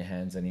ink on your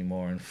hands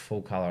anymore and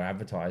full color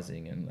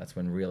advertising. And that's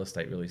when real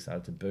estate really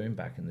started to boom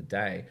back in the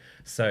day.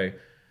 So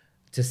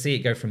to see it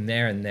go from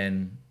there and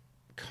then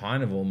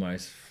kind of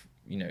almost,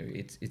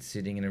 it's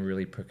sitting in a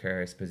really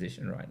precarious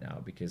position right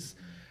now because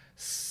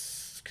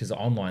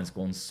online's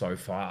gone so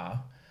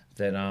far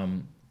that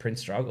print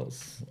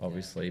struggles,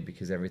 obviously,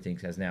 because everything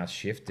has now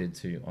shifted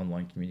to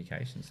online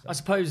communication stuff. I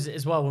suppose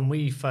as well, when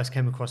we first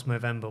came across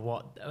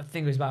Movemeber, I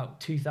think it was about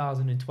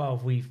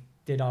 2012, we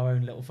did our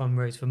own little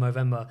fundraise for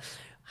Movemeber.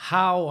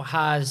 How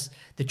has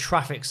the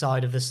traffic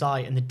side of the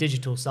site and the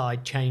digital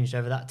side changed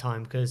over that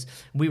time? Because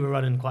we were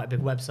running quite a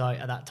big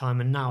website at that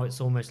time, and now it's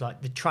almost like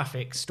the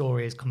traffic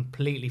story is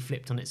completely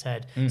flipped on its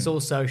head. It's all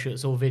social,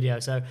 it's all video.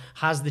 So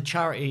has the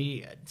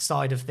charity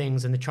side of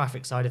things and the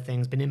traffic side of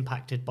things been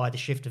impacted by the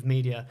shift of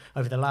media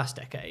over the last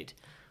decade?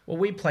 Well,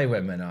 we play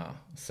Webinar.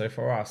 So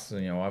for us,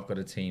 I've got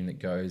a team that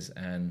goes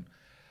and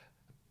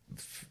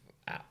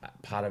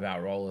part of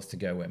our role is to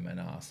go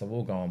Webinar. So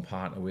we'll go and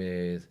partner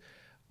with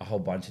a whole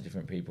bunch of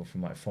different people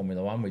from like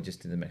Formula One. We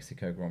just did the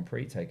Mexico Grand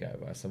Prix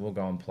takeover, so we'll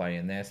go and play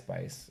in their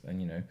space,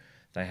 and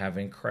they have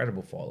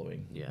incredible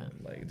following,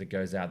 like that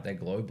goes out there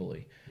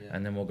globally.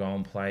 And then we'll go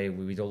and play.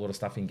 We do a lot of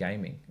stuff in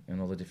gaming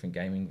and all the different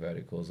gaming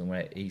verticals, and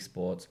we're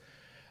esports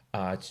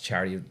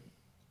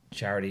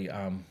charity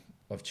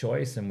of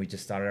choice, and we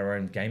just started our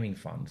own gaming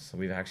fund. So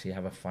we actually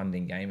have a fund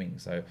in gaming.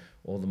 So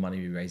all the money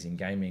we raise in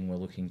gaming, we're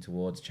looking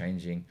towards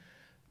changing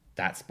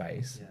that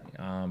space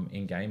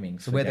in gaming.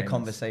 So where the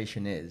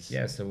conversation is.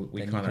 Yeah, so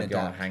we kind of go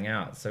and hang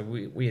out. So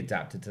we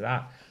adapted to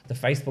that. The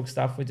Facebook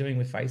stuff we're doing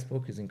with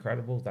Facebook is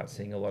incredible. That's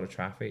seeing a lot of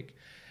traffic.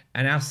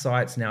 And our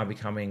site's now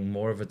becoming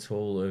more of a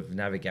tool of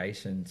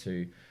navigation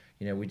to,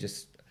 we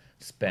just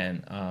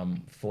spent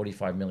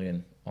 45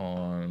 million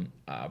on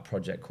a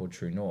project called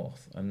True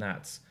North. And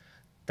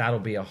that'll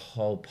be a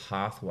whole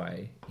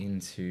pathway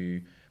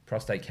into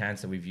prostate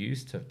cancer we've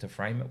used to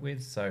frame it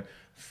with. So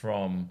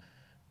from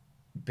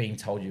being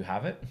told you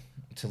have it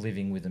to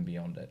living with and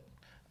beyond it.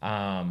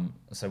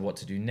 So what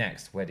to do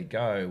next, where to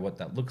go, what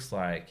that looks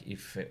like.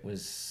 If it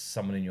was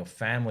someone in your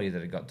family that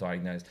had got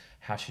diagnosed,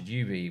 how should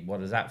you be? What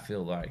does that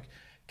feel like?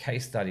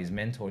 Case studies,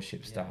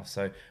 mentorship stuff.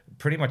 So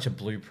pretty much a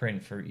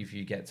blueprint for if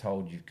you get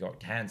told you've got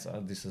cancer,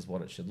 this is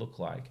what it should look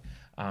like,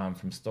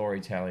 from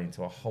storytelling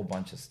to a whole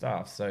bunch of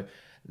stuff. So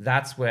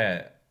that's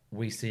where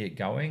we see it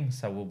going.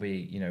 So we'll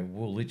be,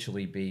 we'll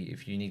literally be,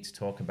 if you need to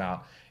talk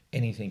about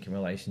anything in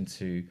relation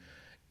to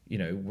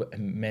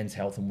men's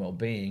health and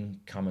well-being,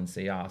 come and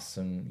see us,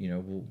 and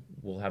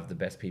we'll have the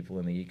best people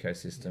in the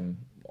ecosystem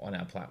on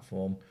our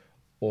platform,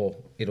 or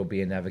it'll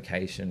be a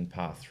navigation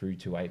path through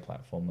to a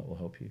platform that will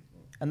help you.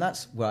 And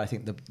that's where I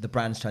think the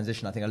brand's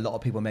transition. I think a lot of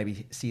people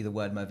maybe see the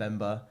word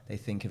Movemeber, they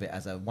think of it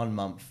as a 1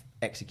 month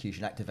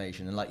execution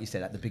activation, and like you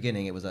said at the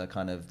beginning, it was a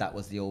kind of that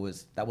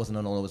wasn't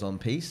an always on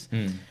piece.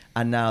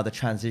 And now the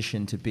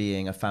transition to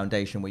being a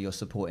foundation where you're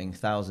supporting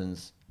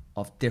thousands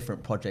of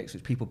different projects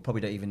which people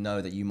probably don't even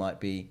know that you might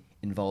be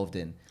involved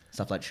in,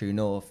 stuff like True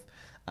North,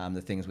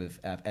 the things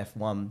with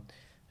F1.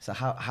 So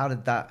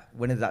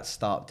when did that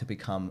start to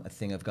become a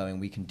thing of going,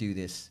 we can do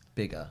this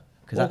bigger?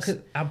 Because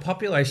our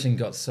population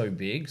got so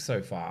big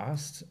so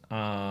fast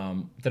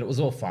that it was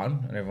all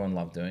fun and everyone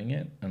loved doing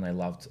it and they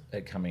loved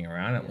it coming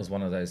around. It was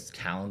one of those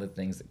calendar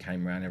things that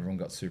came around, everyone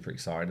got super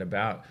excited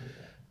about.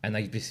 And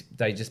they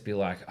just be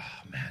like,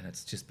 oh man,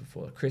 it's just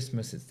before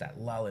Christmas. It's that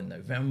lull in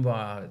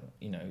November.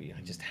 You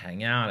just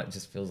hang out. It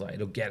just feels like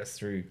it'll get us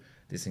through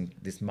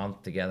this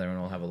month together, and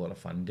I'll have a lot of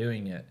fun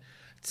doing it.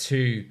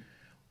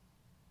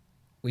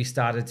 We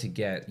started to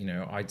get,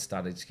 I'd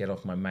started to get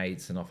off my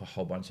mates and off a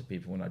whole bunch of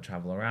people when I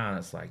travel around.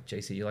 It's like,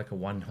 JC, you're like a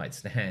one night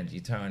stand. You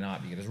turn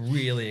up, you get us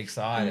really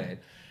excited,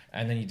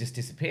 and then you just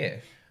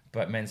disappear.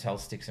 But Men's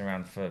Health sticks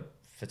around for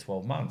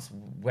 12 months.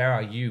 Where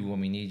are you when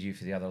we need you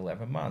for the other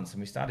 11 months? And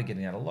we started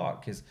getting that a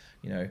lot because,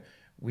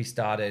 we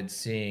started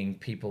seeing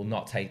people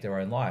not take their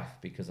own life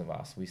because of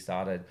us. We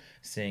started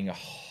seeing a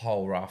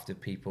whole raft of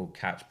people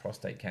catch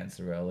prostate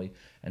cancer early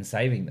and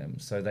saving them.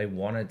 So they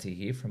wanted to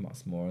hear from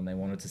us more, and they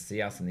wanted to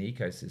see us in the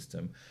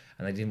ecosystem,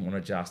 and they didn't want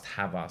to just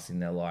have us in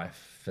their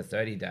life for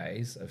 30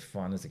 days of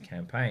fun as a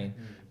campaign,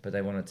 but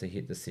they wanted to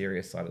hit the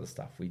serious side of the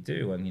stuff we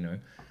do. And, you know,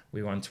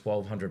 we run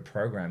 1,200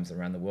 programs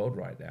around the world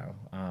right now,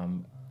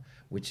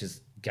 which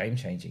is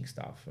game-changing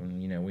stuff.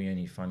 And, you know, we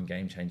only fund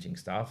game-changing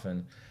stuff,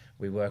 and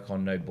we work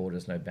on no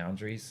borders, no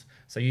boundaries.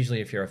 So usually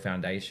if you're a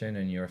foundation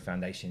and you're a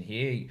foundation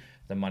here,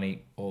 the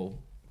money all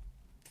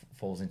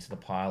falls into the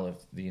pile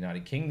of the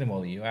United Kingdom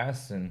or the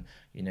US. And,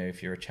 you know,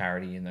 if you're a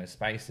charity in those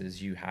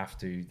spaces, you have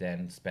to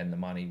then spend the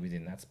money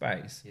within that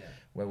space. Yeah.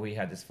 Where we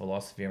had this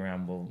philosophy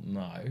around, well,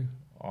 no,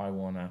 I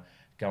want to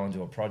go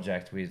into a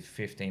project with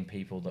 15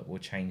 people that will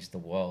change the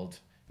world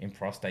in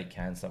prostate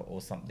cancer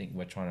or something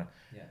we're trying to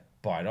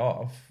bite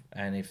off.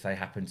 And if they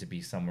happen to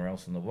be somewhere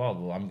else in the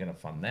world, well, I'm going to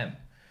fund them.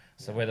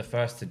 So we're the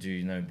first to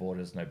do no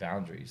borders, no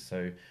boundaries.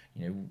 So,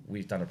 you know,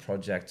 we've done a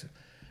project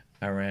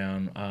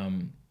around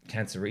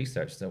cancer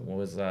research that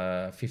was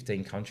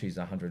 15 countries,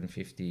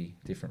 150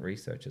 different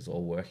researchers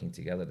all working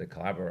together to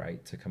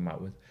collaborate to come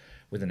up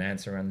with an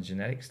answer around the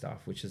genetic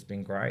stuff, which has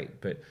been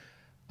great. But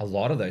a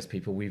lot of those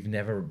people, we've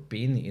never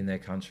been in their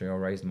country or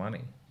raised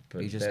money.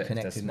 But you just they're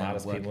connected the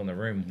smartest people in the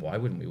room. Why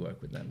wouldn't we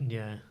work with them?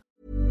 Yeah.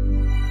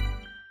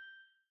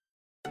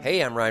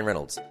 Hey, I'm Ryan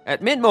Reynolds.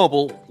 At Mint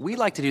Mobile, we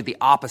like to do the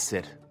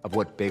opposite of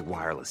what Big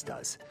Wireless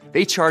does.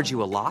 They charge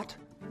you a lot,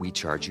 we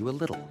charge you a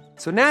little.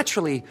 So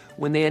naturally,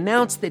 when they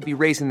announced they'd be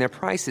raising their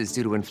prices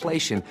due to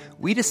inflation,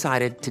 we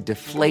decided to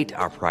deflate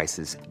our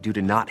prices due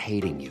to not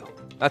hating you.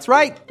 That's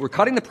right. We're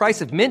cutting the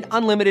price of Mint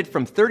Unlimited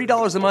from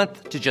 $30 a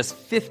month to just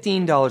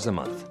 $15 a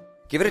month.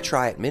 Give it a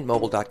try at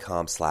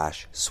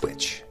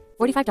mintmobile.com/switch.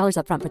 $45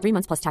 up front for 3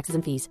 months plus taxes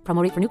and fees.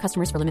 Promo rate for new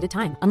customers for limited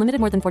time. Unlimited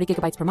more than 40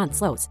 gigabytes per month.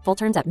 Slows full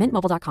terms at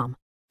mintmobile.com.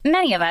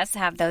 Many of us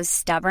have those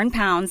stubborn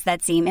pounds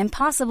that seem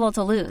impossible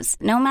to lose,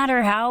 no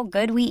matter how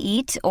good we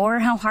eat or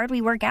how hard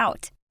we work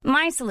out.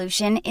 My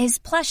solution is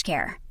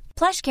PlushCare.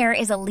 PlushCare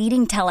is a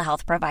leading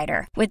telehealth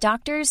provider with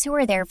doctors who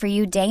are there for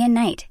you day and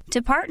night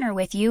to partner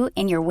with you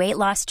in your weight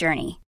loss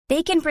journey.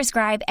 They can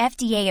prescribe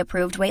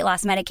FDA-approved weight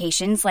loss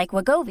medications like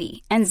Wegovy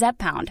and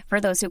Zepbound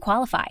for those who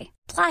qualify.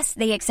 Plus,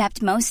 they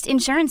accept most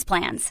insurance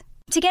plans.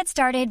 To get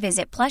started,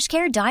 visit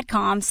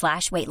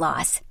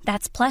plushcare.com/weightloss.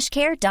 That's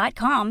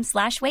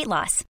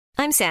plushcare.com/weightloss.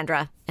 I'm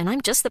Sandra, and I'm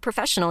just the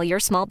professional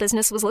your small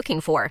business was looking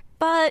for.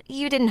 But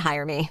you didn't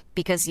hire me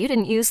because you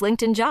didn't use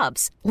LinkedIn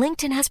Jobs.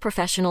 LinkedIn has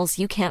professionals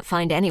you can't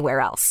find anywhere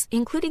else,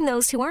 including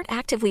those who aren't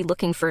actively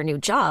looking for a new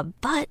job,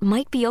 but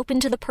might be open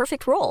to the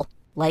perfect role,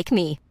 like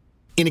me.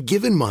 In a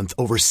given month,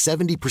 over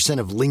 70%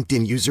 of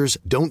LinkedIn users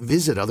don't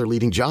visit other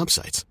leading job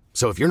sites.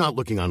 So if you're not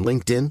looking on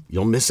LinkedIn,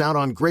 you'll miss out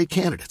on great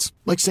candidates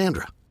like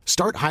Sandra.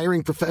 Start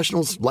hiring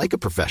professionals like a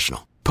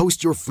professional.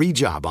 Post your free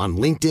job on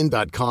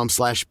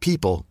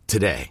linkedin.com/people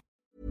today.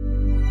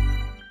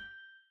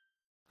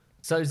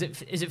 So is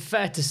it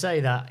fair to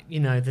say that,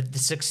 you know, the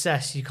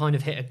success, you kind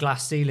of hit a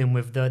glass ceiling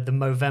with the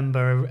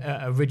Movemeber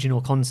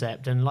original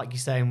concept, and like you're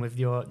saying with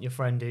your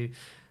friend who,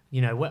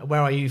 you know,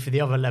 where are you for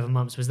the other 11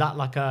 months? Was that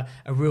like a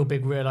real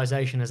big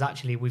realization as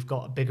actually we've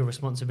got a bigger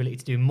responsibility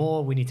to do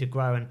more, we need to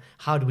grow, and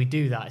how do we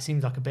do that? It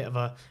seems like a bit of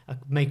a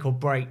make or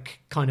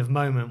break kind of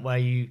moment where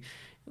you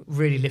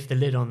really lift the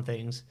lid on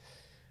things.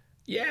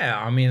 Yeah,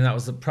 I mean, that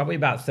was probably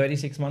about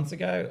 36 months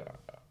ago,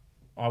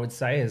 I would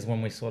say, is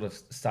when we sort of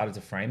started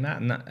to frame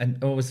that. And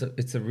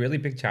it's a really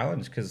big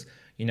challenge because,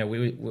 you know,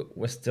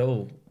 we're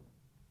still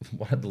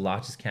one of the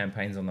largest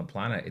campaigns on the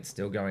planet. It's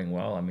still going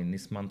well. I mean,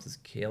 this month is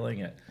killing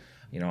it.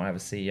 You know, I have a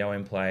CEO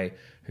in play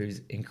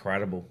who's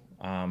incredible,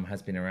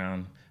 has been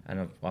around,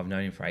 and I've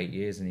known him for 8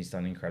 years, and he's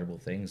done incredible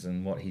things.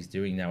 And what he's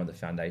doing now with the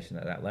foundation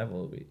at that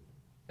level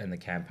and the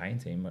campaign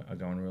team are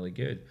going really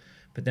good.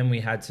 But then we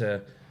had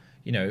to,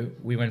 you know,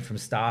 we went from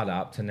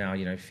startup to now,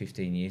 you know,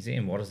 15 years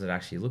in. What does it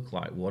actually look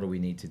like? What do we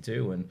need to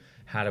do? And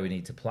how do we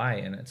need to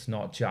play? And it's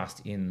not just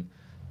in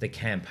the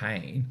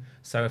campaign.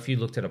 So if you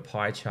looked at a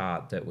pie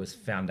chart that was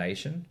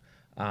foundation,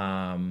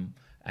 and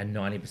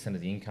 90%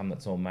 of the income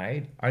that's all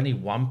made, only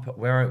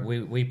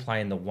we play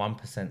in the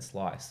 1%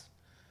 slice.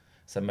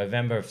 So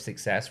Movemeber of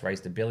success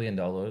raised $1 billion,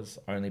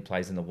 only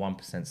plays in the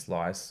 1%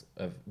 slice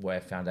of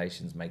where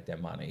foundations make their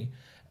money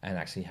and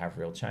actually have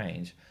real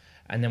change.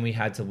 And then we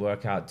had to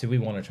work out, do we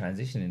want to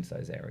transition into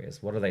those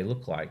areas? What do they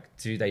look like?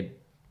 Do they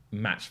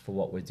match for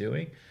what we're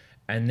doing?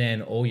 And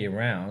then all year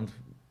round,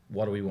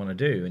 what do we want to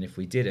do? And if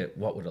we did it,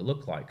 what would it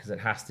look like? Because it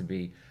has to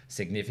be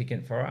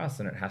significant for us,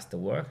 and it has to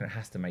work, and it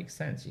has to make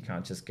sense. You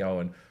can't just go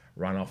and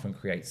run off and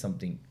create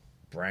something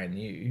brand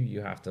new.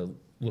 You have to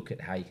look at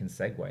how you can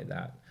segue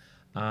that.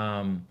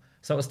 So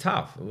it was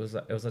tough. It was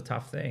a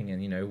tough thing.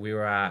 And, you know,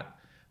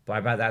 by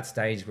about that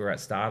stage, we were at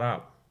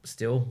startup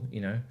still,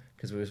 you know,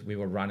 because we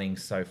were running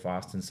so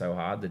fast and so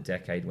hard. The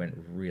decade went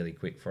really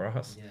quick for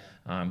us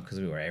because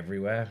we were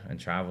everywhere and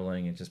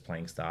traveling and just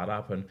playing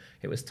startup. And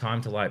it was time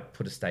to like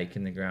put a stake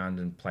in the ground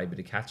and play a bit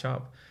of catch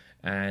up.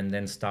 and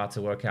then start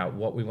to work out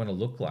what we want to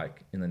look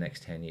like in the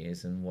next 10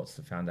 years and what's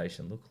the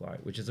foundation look like,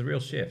 which is a real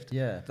shift.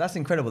 Yeah, that's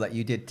incredible that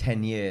you did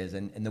 10 years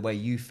and the way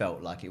you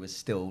felt like it was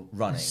still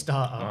running.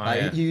 Startup.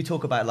 Like, you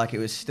talk about like it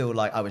was still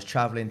like I was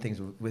traveling,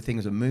 things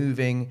were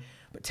moving,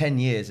 but 10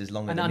 years is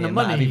longer than me the and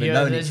Matt money, have even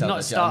known there's each other.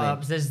 not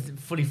startups, there's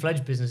fully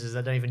fledged businesses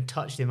that don't even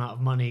touch the amount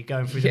of money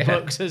going through the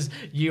books as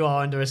you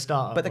are under a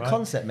startup. But the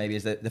concept maybe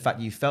is that the fact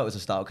you felt as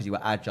a startup because you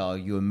were agile,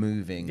 you were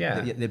moving.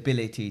 Yeah. The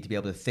ability to be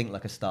able to think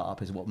like a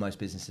startup is what most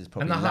businesses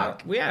probably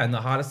lack. And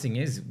the hardest thing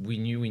is we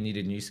knew we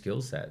needed new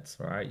skill sets,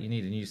 right? You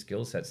needed new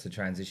skill sets to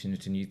transition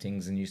into new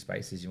things and new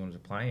spaces you wanted to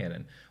play in.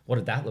 And what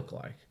did that look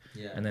like?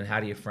 Yeah. And then how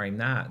do you frame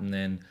that? And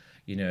then,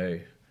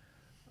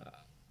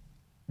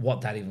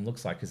 what that even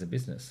looks like as a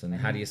business, and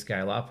how do you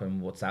scale up,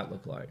 and what's that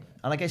look like?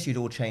 And I guess you'd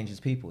all change as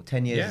people.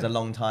 10 years is a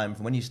long time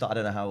from when you started.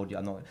 I don't know how old you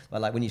are, but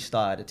like when you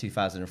started at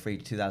 2003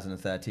 to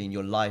 2013,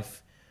 your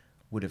life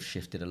would have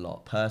shifted a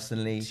lot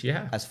personally.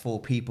 Yeah. As 4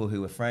 people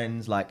who were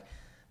friends, like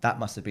that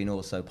must have been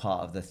also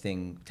part of the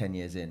thing 10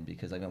 years in,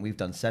 because like we've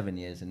done 7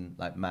 years and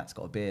like Matt's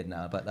got a beard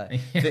now, but like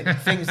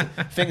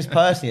things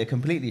personally are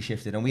completely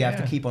shifted, and we have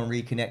to keep on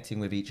reconnecting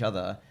with each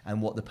other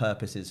and what the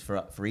purpose is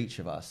for each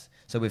of us.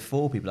 So with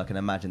 4 people, I can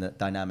imagine that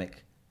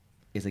dynamic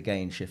is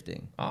again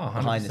shifting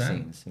behind the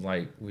scenes.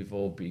 Like we've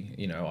all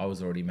been, I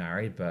was already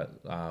married,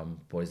 but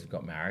boys have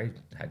got married,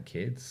 had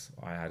kids.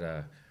 I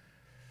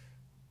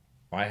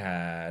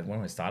had when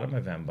I started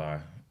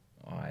Movemeber,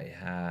 I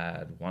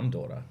had 1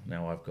 daughter.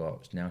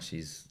 Now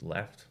she's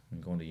left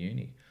and gone to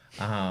uni,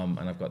 and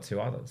I've got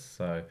 2 others.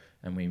 So,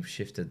 and we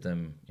shifted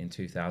them in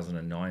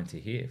 2009 to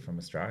here from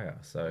Australia.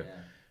 So,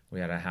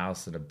 we had a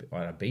house and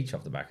a beach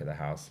off the back of the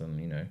house,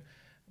 and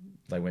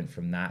they went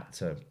from that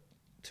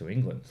to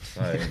England.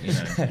 So,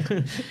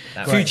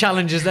 a few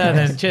challenges there.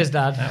 Then, cheers,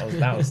 Dad.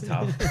 That was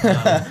tough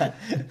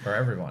for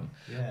everyone.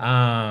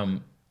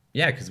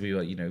 Because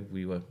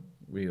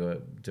we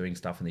were doing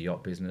stuff in the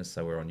yacht business,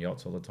 so we're on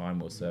yachts all the time,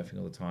 we're surfing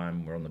all the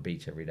time, we're on the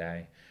beach every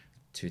day,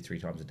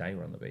 2-3 times a day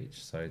we're on the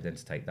beach. So then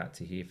to take that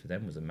to here for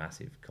them was a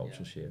massive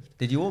cultural shift.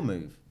 Did you all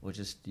move, or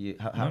just you?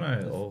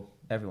 All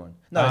everyone.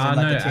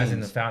 As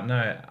in the fountain.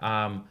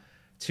 No,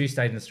 2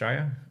 stayed in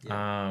Australia,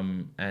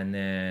 and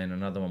then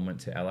another one went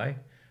to LA,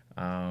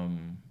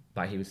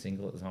 but he was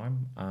single at the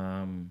time.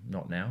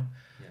 Not now.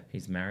 Yeah.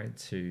 He's married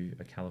to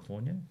a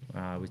Californian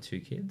with 2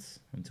 kids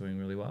and doing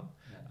really well.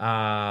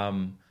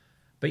 Yeah.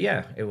 But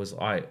yeah, it was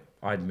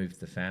I'd moved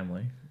the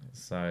family,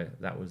 so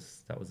that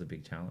was a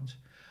big challenge.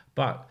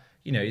 But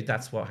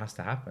that's what has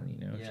to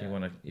happen.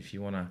 If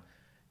you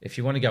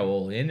want to go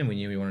all in, and we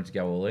knew we wanted to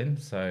go all in,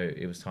 so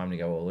it was time to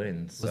go all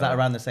in. So. Was that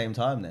around the same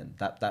time then?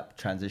 That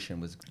transition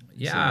was.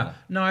 Yeah,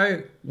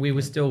 no, we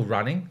were still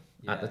running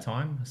at the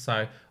time,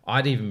 so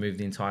I'd even moved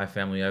the entire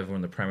family over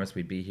on the premise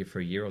we'd be here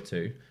for a year or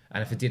 2,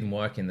 and if it didn't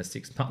work in the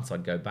 6 months,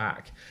 I'd go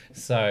back.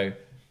 So.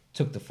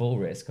 Took the full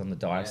risk on the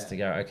dice to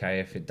go, okay,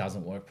 if it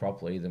doesn't work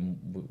properly, then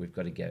we've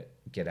got to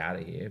get out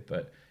of here.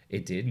 But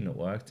it did, and it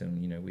worked,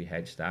 and we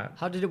hedged that.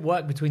 How did it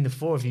work between the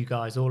 4 of you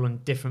guys, all in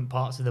different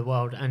parts of the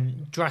world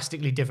and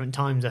drastically different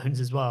time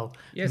zones as well?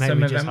 Yeah, so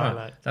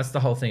Movemeber, that's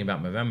the whole thing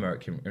about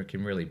Movemeber. It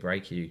can really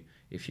break you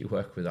if you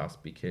work with us,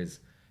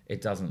 because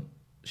it doesn't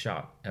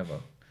shut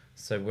ever.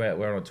 So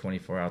we're on a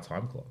 24-hour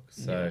time clock.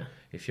 So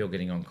if you're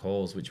getting on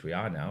calls, which we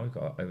are now, we've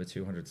got over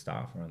 200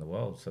 staff around the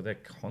world, so they're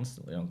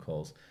constantly on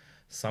calls.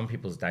 Some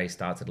people's day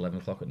starts at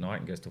 11 o'clock at night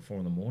and goes till 4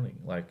 a.m.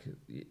 Like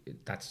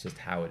that's just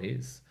how it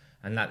is.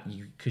 And that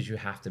because you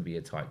have to be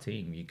a tight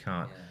team. You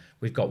can't,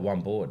 we've got 1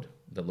 board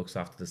that looks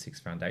after the 6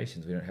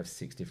 foundations. We don't have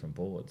 6 different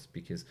boards,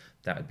 because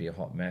that would be a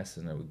hot mess,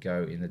 and it would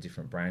go in a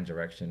different brand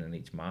direction in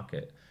each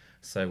market.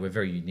 So we're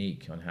very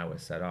unique on how we're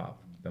set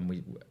up,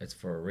 and it's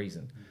for a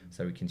reason.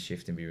 So we can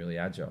shift and be really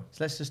agile.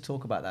 So let's just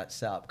talk about that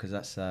setup, because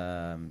that's,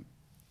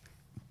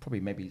 probably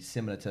maybe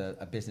similar to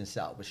a business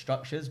setup with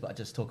structures, but I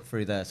just talk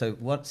through there. So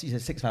once you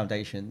said 6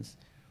 foundations,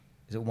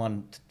 is it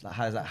one?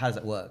 How does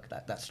that work?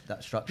 That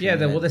structure? Yeah,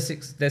 there's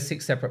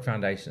 6 separate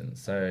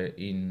foundations. So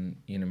in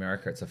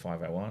America it's a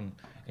 501.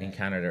 Okay. In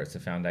Canada it's a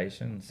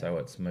foundation. Okay. So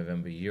it's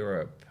Movemeber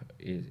Europe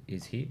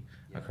is here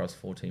across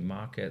 14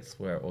 markets.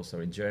 We're also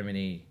in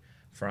Germany,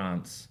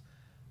 France,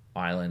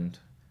 Ireland,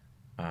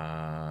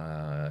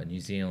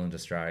 New Zealand,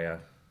 Australia,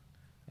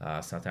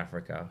 South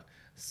Africa.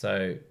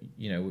 So,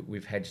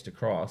 we've hedged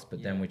across,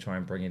 but then we try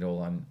and bring it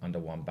all under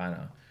one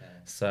banner. Okay.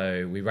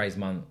 So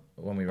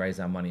when we raise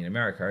our money in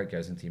America, it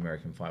goes into the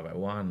American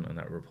 501, and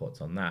that reports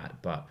on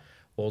that. But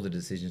all the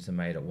decisions are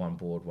made at 1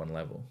 board, 1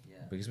 level,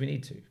 because we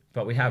need to.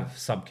 But we have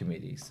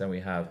subcommittees. So we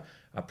have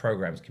a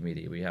programs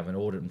committee. We have an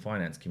audit and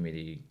finance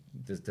committee.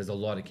 There's a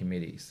lot of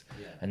committees.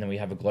 Yeah. And then we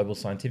have a global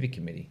scientific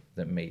committee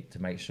that meet to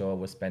make sure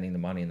we're spending the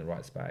money in the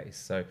right space.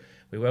 So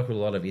we work with a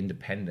lot of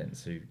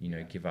independents who,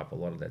 give up a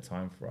lot of their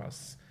time for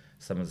us,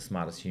 some of the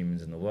smartest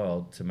humans in the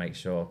world, to make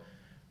sure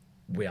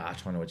we are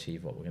trying to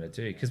achieve what we're going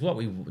to do. Because what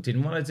we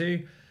didn't want to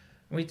do,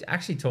 we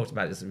actually talked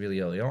about this really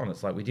early on.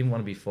 It's like we didn't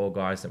want to be 4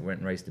 guys that went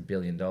and raised $1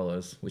 billion,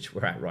 which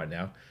we're at right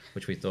now,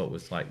 which we thought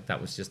was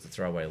that was just a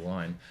throwaway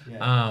line,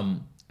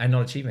 and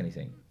not achieve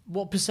anything.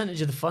 what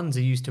percentage of the funds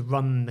are used to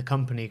run the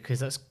company? Because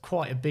that's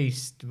quite a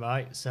beast,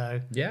 right?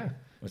 So yeah,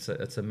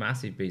 it's a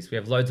massive beast. We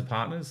have loads of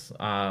partners.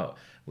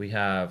 We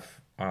have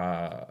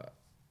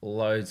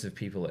loads of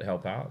people that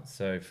help out.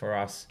 So for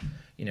us,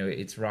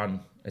 it's run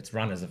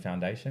as a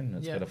foundation.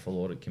 It's got a full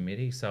audit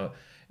committee. So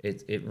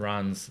it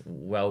runs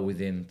well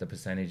within the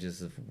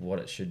percentages of what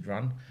it should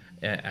run,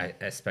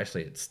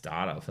 especially at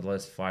startup. For the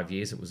last 5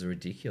 years, it was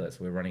ridiculous.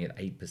 We were running at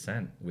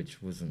 8%,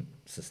 which wasn't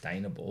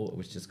sustainable. It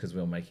was just because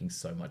we were making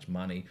so much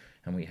money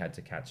and we had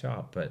to catch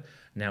up. But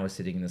now we're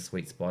sitting in the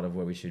sweet spot of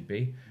where we should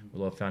be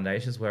with our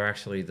foundations. We're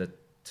actually the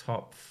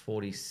top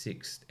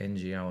 46th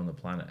NGO on the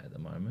planet at the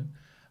moment,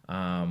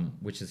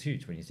 which is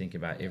huge when you think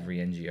about every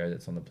NGO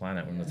that's on the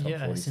planet. We're in the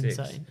top 46.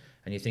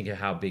 And you think of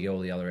how big all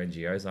the other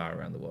NGOs are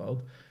around the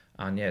world.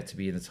 And to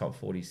be in the top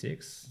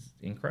 46,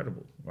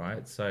 incredible,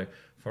 right? So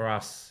for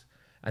us,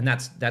 and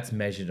that's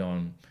measured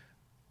on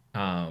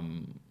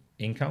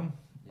income,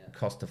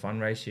 cost to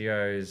fund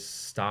ratios,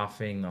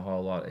 staffing, the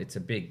whole lot. It's a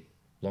big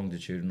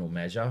longitudinal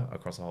measure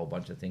across a whole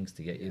bunch of things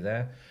to get you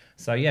there.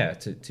 So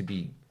to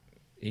be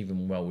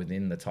even well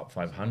within the top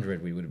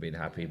 500, we would have been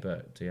happy.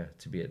 But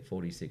to be at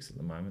 46 at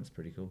the moment, it's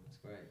pretty cool. That's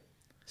great.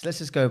 So let's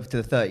just go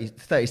to the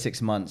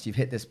 36 months. You've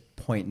hit this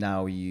point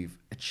now where you've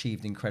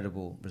achieved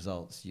incredible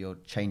results. You're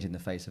changing the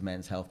face of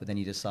men's health, but then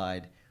you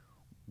decide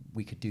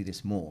we could do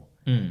this more.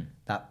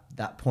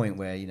 That point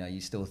where you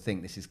still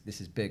think this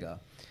is bigger.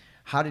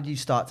 How did you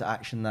start to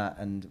action that,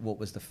 and what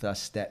was the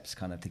first steps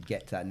kind of to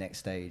get to that next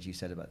stage you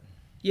said about?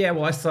 Yeah,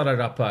 well, I started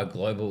up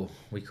global.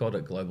 We called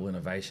it Global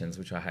Innovations,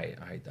 which I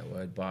hate that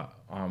word, but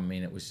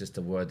it was just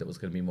a word that was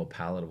going to be more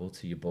palatable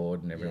to your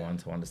board and everyone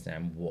to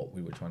understand what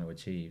we were trying to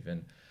achieve.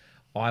 And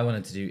I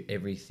wanted to do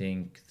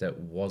everything that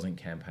wasn't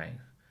campaign.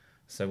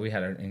 So we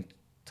had an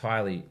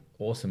entirely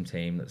awesome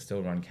team that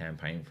still run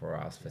campaign for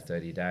us for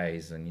 30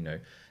 days. And,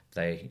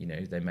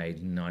 they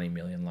made 90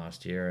 million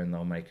last year, and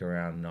they'll make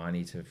around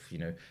 90 to,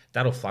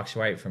 that'll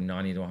fluctuate from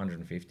 90 to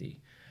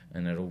 150.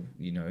 And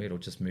it'll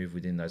just move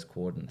within those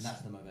coordinates. And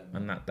that's the Movemeber.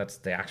 And that's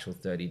the actual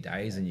 30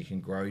 days, and you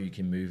can grow, you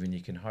can move, and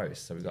you can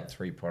host. So we've got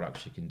 3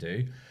 products you can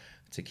do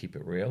to keep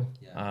it real.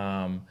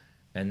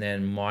 And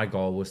then my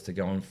goal was to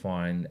go and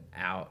find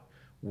out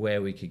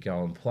where we could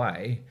go and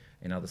play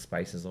in other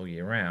spaces all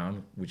year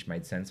round, which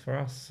made sense for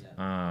us.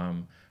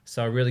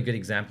 So a really good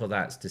example of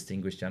that is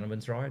Distinguished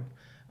Gentleman's Ride,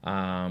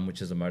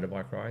 which is a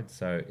motorbike ride.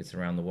 So it's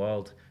around the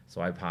world.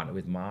 So I partnered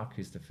with Mark,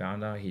 who's the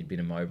founder. He'd been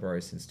a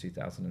Mobro since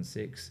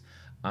 2006.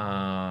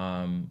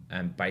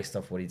 And based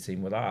off what he'd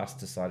seen with us,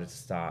 decided to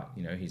start,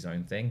 his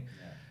own thing.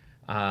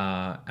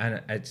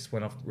 And it just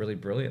went off really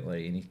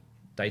brilliantly. And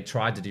they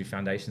tried to do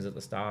foundations at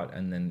the start,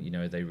 and then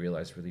they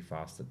realized really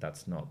fast that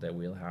that's not their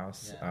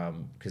wheelhouse,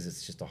 because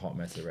it's just a hot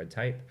mess of red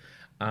tape.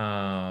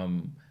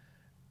 And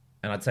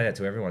I'd say that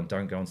to everyone: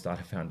 don't go and start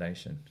a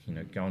foundation.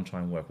 Go and try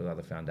and work with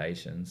other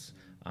foundations,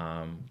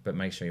 but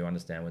make sure you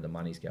understand where the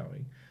money's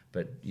going.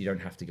 But you don't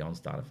have to go and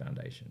start a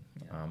foundation.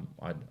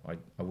 I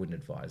wouldn't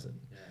advise it.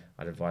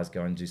 I'd advise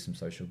go and do some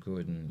social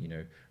good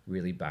and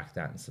really back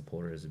that and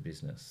support it as a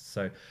business.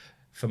 So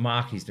for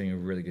Mark, he's doing a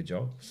really good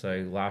job.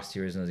 So last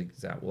year, as an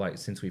example,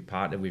 since we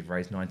partnered, we've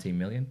raised 19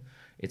 million.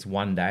 It's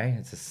one day.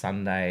 It's a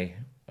Sunday,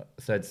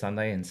 third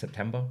Sunday in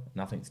September.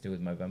 Nothing to do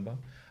with Movemeber.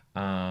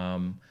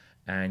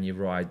 And you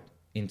ride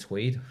in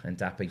tweed and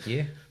dapper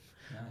gear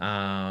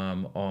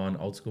on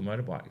old school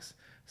motorbikes.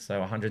 So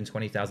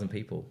 120,000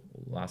 people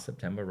last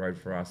September rode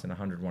for us in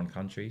 101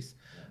 countries,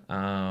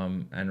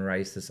 and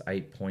raised us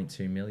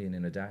 8.2 million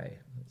in a day.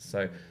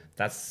 So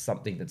that's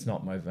something that's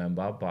not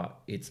Movemeber, but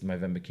it's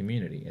Movemeber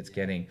community. It's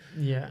getting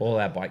all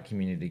our bike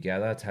community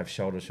together to have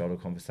shoulder-to-shoulder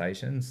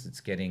conversations. It's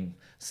getting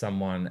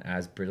someone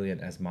as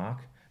brilliant as Mark,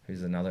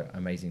 who's another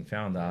amazing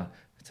founder,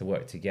 to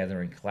work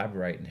together and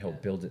collaborate and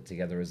help build it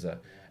together as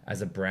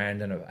a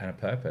brand and a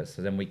purpose.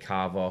 So then we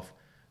carve off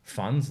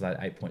funds, that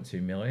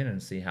 8.2 million,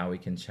 and see how we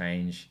can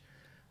change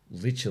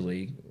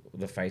literally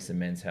the face of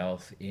men's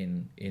health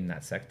in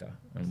that sector,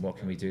 and what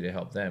can we do to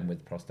help them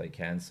with prostate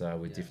cancer,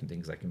 with different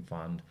things they can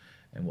fund,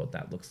 and what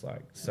that looks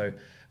like. So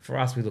for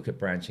us, we look at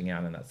branching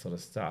out and that sort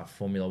of stuff.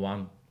 Formula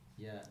One,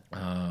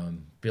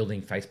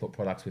 building Facebook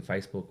products with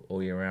Facebook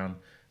all year round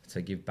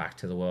to give back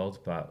to the world,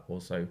 but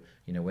also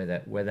we're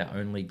their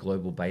only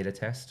global beta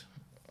test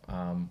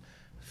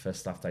for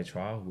stuff they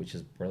trial, which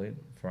is brilliant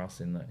for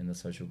us in the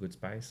social good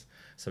space.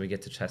 So we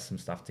get to test some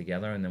stuff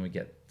together, and then we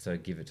get to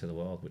give it to the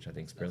world, which I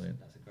think is brilliant.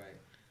 That's great.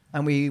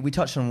 And we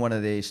touched on one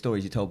of the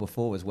stories you told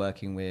before, was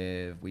working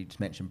with, we just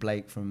mentioned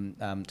Blake from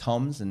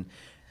Tom's, and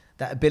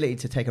that ability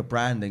to take a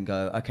brand and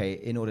go, okay,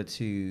 in order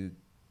to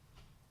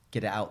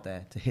get it out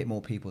there, to hit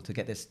more people, to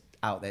get this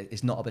out there,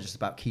 it's not just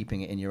about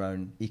keeping it in your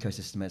own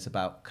ecosystem, it's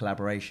about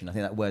collaboration. I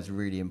think that word's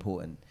really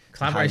important.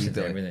 Collaboration is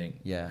everything.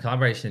 Yeah.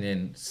 Collaboration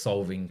in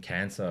solving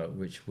cancer,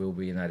 which will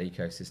be in that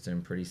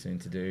ecosystem pretty soon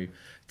to do,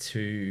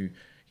 to,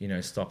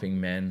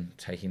 stopping men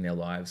taking their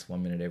lives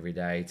 1 minute every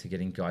day, to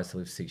getting guys to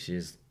live 6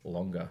 years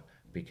longer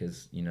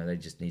because, they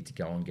just need to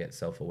go and get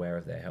self-aware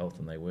of their health,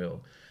 and they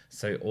will.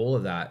 So all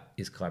of that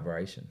is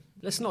collaboration.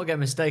 Let's not get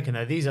mistaken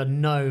though. These are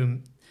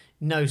known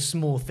no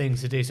small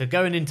things to do. So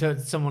going into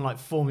someone like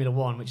Formula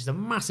One, which is a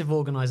massive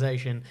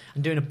organisation,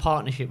 and doing a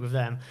partnership with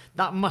them,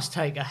 that must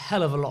take a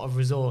hell of a lot of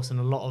resource and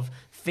a lot of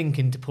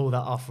thinking to pull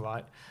that off,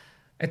 right?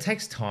 It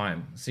takes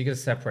time, so you got to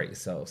separate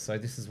yourself. So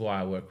this is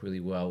why I work really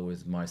well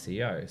with my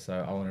CEO.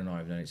 So Owen and I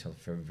have known each other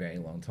for a very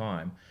long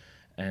time,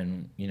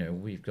 and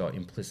we've got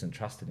implicit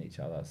trust in each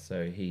other.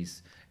 So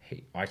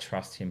I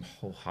trust him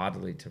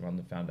wholeheartedly to run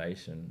the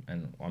foundation,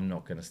 and I'm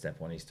not going to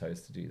step on his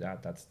toes to do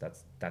that.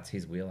 That's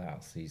his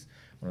wheelhouse. He's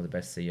one of the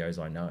best CEOs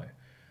I know.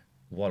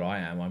 What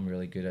I'm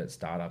really good at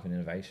startup and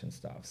innovation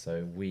stuff.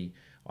 So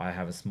I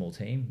have a small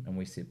team, and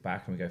we sit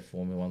back and we go,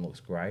 Formula One looks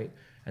great.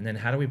 And then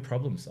how do we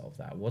problem solve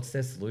that? What's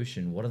their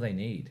solution? What do they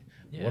need?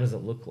 Yeah. What does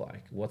it look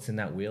like? What's in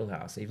that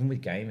wheelhouse? Even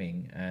with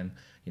gaming and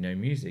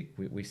music,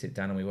 we sit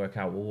down and we work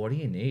out, well, what do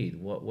you need?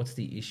 What's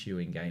the issue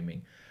in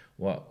gaming?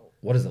 What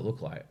does it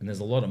look like? And there's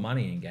a lot of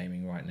money in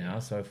gaming right now.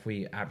 So if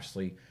we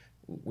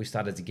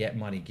started to get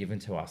money given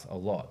to us a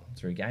lot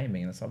through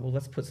gaming, and it's like, well,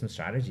 let's put some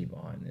strategy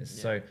behind this.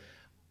 Yeah. So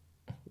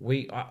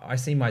I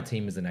see my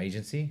team as an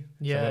agency.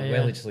 Yeah, so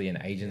we're literally an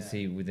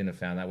agency within a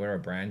foundation. We're a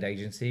brand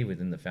agency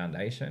within the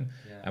foundation,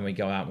 and we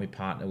go out and we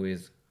partner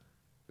with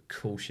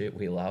cool shit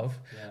we love,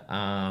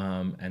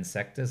 and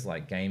sectors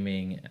like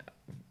gaming,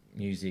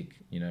 music,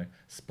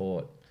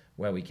 sport.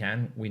 Where we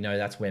can, we know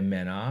that's where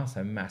men are,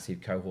 so massive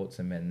cohorts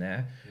of men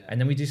there, and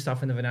then we do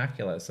stuff in the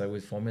vernacular. So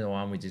with Formula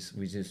One, we do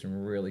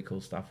some really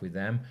cool stuff with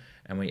them,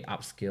 and we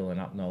upskill and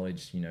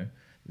up-knowledge,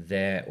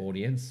 their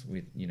audience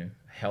with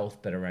health,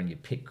 but around your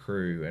pit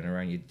crew and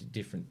around your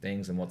different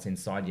things and what's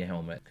inside your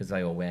helmet, because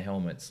they all wear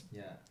helmets.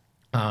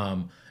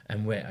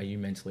 And where are you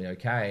mentally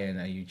okay, and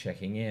are you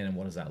checking in, and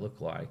what does that look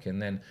like? And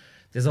then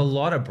there's a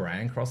lot of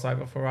brand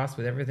crossover for us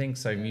with everything.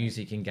 So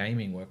music and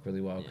gaming work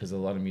really well, because a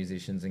lot of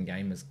musicians and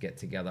gamers get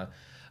together.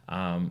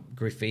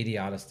 Graffiti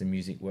artists and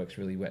music works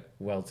really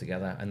well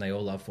together, and they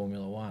all love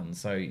Formula One.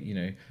 So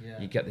you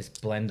get this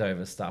blend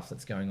over stuff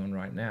that's going on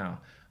right now.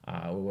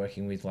 We're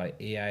working with like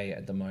EA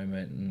at the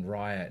moment, and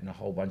Riot, and a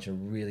whole bunch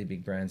of really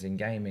big brands in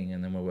gaming,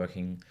 and then we're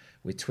working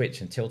with Twitch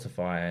and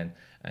Tiltify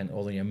and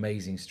all the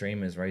amazing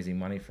streamers raising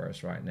money for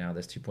us right now.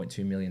 There's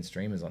 2.2 million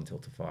streamers on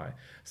Tiltify.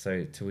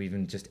 So to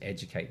even just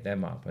educate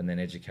them up and then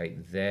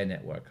educate their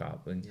network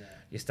up, and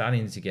you're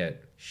starting to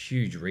get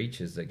huge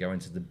reaches that go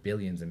into the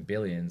billions and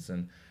billions,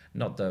 and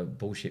not the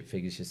bullshit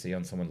figures you see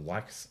on someone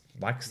likes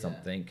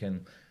something.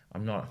 And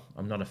I'm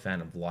not a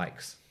fan of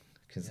likes,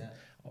 because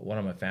what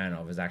I'm a fan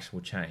of is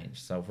actual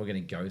change. So if we're going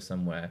to go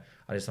somewhere,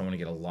 I just don't want to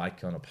get a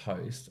like on a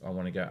post. I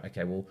want to go,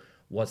 okay, well,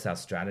 what's our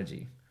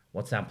strategy?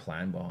 What's our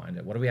plan behind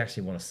it? What do we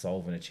actually want to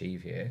solve and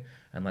achieve here?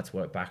 And let's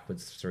work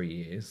backwards 3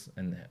 years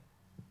and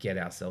get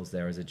ourselves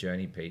there as a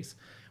journey piece.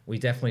 We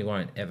definitely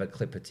won't ever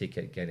clip a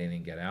ticket, get in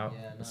and get out.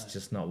 It's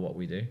just not what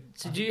we do.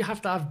 So do you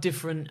have to have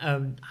different,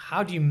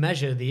 how do you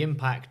measure the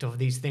impact of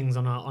these things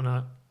on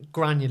a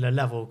granular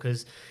level?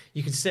 Because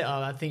you can sit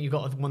up, I think you've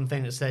got one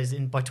thing that says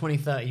by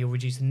 2030 you'll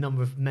reduce the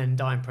number of men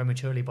dying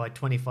prematurely by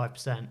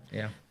 25%.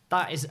 Yeah.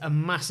 That is a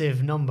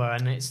massive number,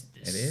 and it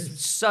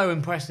is so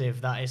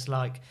impressive that it's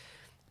like,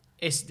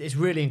 it's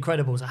really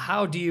incredible. So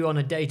how do you on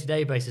a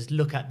day-to-day basis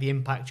look at the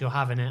impact you're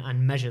having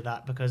and measure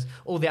that? Because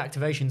all the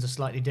activations are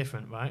slightly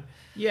different, right?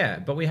 Yeah,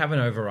 but we have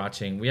a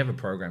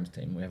programs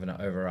team. We have an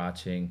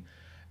overarching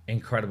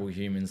incredible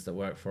humans that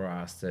work for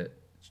us that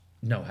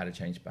know how to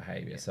change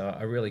behavior. So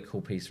a really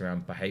cool piece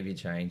around behavior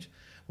change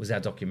was our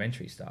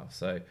documentary stuff.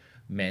 So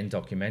men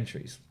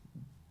documentaries.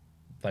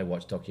 They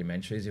watch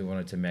documentaries. We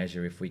wanted to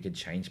measure if we could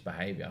change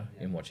behavior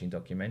in watching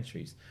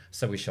documentaries.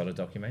 So we shot a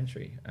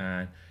documentary,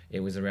 and it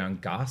was around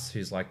Gus,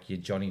 who's like your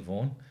Johnny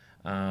Vaughan,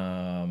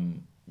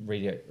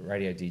 radio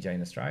DJ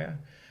in Australia.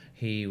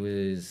 He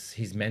was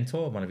his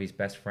mentor, one of his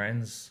best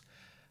friends,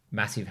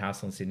 massive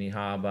house on Sydney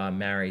Harbour,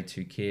 married,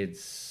 2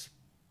 kids,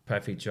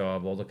 perfect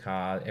job, all the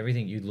car,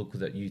 everything you look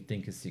that you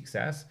think is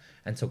success,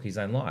 and took his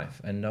own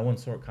life, and no one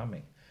saw it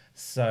coming.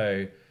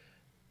 So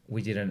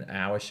we did an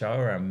hour show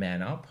around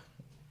Man Up,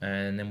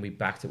 and then we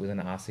backed it with an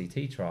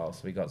RCT trial.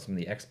 So we got some of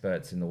the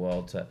experts in the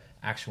world to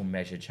actual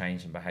measure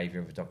change and behavior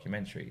of a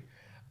documentary,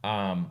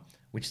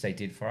 which they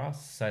did for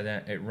us. So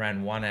that it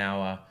ran 1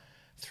 hour,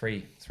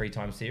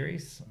 three-time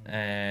series,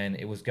 and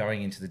it was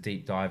going into the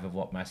deep dive of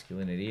what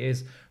masculinity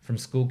is from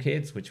school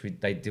kids, which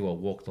they do a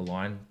walk the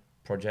line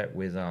project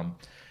with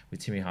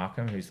Timmy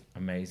Harkham, who's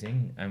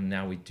amazing, and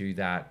now we do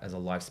that as a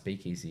live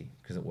speakeasy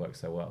because it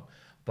works so well.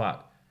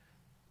 But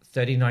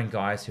 39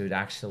 guys who had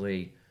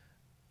actually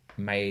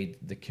made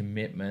the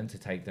commitment to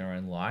take their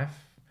own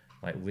life,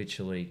 like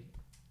literally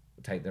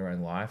take their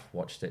own life,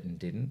 watched it and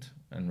didn't,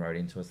 and wrote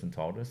into us and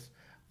told us.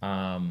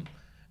 And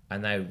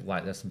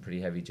there's some pretty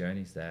heavy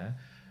journeys there.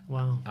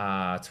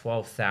 Wow.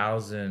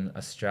 12,000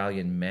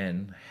 Australian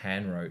men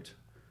handwrote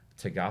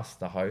to Gus,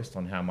 the host,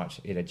 on how much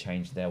it had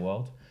changed their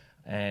world.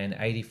 And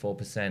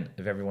 84%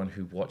 of everyone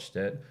who watched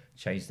it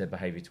changed their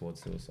behavior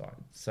towards suicide.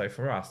 So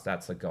for us,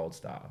 that's a gold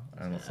star.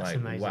 And it's like,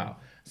 amazing. Wow.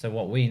 So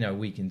what we know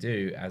we can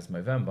do as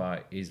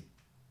Movemeber is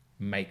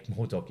make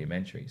more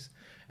documentaries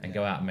and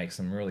go out and make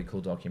some really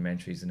cool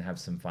documentaries and have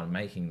some fun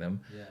making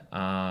them.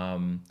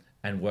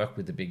 and work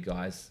with the big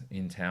guys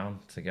in town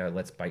to go,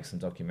 let's bake some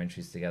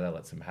documentaries together,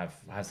 let's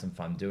have some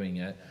fun doing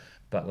it,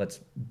 but let's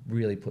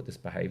really put this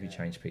behavior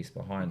change piece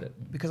behind it.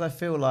 Because I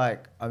feel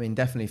like, I mean,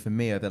 definitely for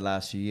me over the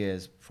last few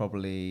years,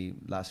 probably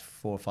last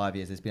 4 or 5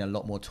 years, there's been a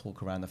lot more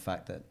talk around the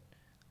fact that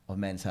of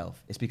men's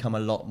health. It's become a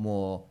lot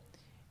more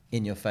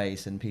in your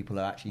face, and people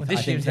are actually. Well,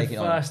 this year was the taking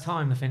first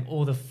time I think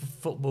all the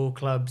football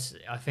clubs,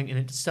 I think,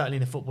 certainly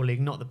in the Football League,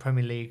 not the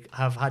Premier League,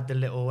 have had the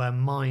little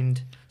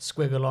mind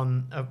squiggle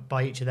on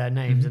by each of their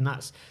names, and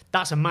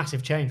that's a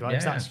massive change, right?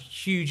 'Cause that's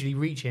hugely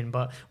reaching,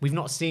 but we've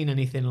not seen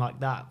anything like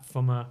that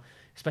from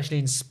especially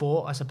in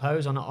sport, I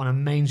suppose, on a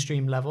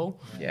mainstream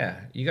level. Yeah,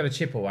 you got to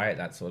chip away at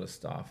that sort of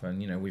stuff,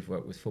 and we've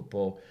worked with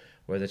football.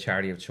 We're the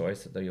charity of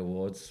choice at the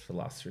awards for the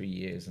last 3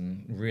 years,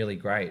 and really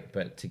great.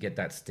 But to get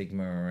that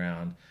stigma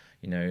around,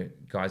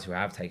 guys who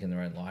have taken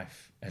their own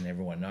life and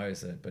everyone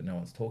knows it, but no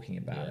one's talking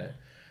about it,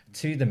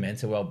 to the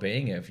mental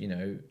well-being of,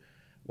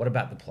 what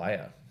about the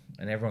player?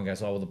 And everyone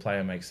goes, oh, well, the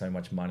player makes so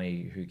much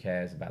money. Who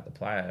cares about the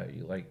player?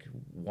 You're like,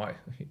 why?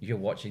 You're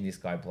watching this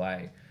guy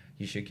play.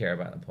 You should care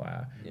about the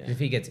player. Yeah. If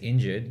he gets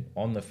injured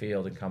on the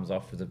field and comes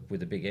off with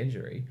a big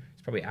injury,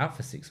 he's probably out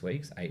for 6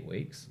 weeks, 8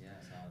 weeks. Yeah,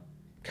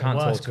 can't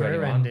talk to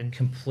anyone,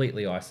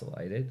 completely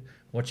isolated,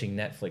 watching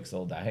Netflix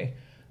all day,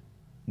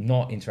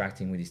 not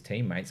interacting with his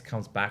teammates,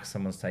 comes back,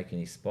 someone's taking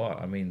his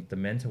spot. I mean, the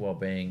mental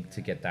well-being,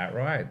 to get that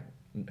right,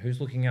 who's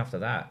looking after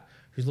that?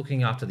 Who's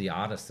looking after the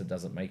artist that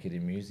doesn't make it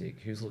in music?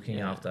 Who's looking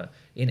after,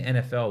 in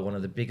NFL, one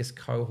of the biggest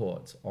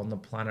cohorts on the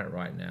planet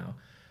right now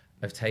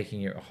of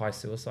taking your high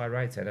suicide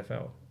rates,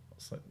 NFL.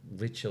 It's like,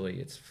 literally,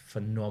 it's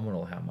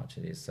phenomenal how much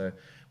it is. So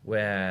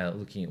we're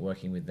looking at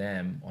working with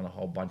them on a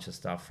whole bunch of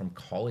stuff from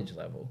college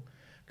level.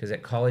 Because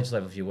at college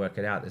level, if you work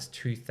it out, there's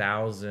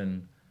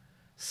 2,000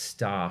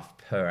 staff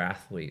per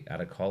athlete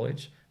at a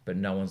college, but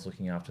no one's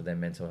looking after their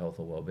mental health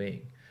or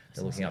well-being.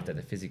 They're looking after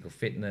the physical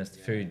fitness,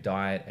 food,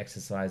 diet,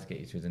 exercise, get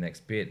you through the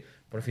next bit.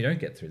 But if you don't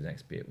get through the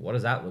next bit, what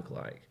does that look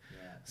like?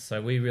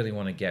 So we really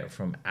want to get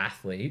from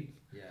athlete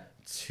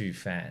to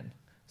fan.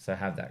 So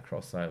have that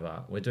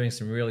crossover. We're doing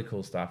some really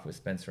cool stuff with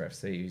Spencer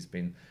FC, who's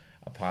been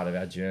a part of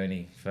our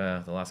journey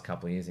for the last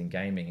couple of years in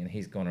gaming, and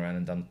he's gone around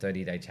and done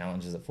 30-day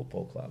challenges at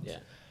football clubs.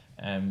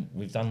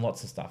 We've done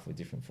lots of stuff with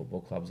different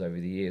football clubs over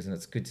the years, and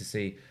it's good to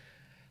see.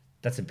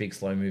 That's a big,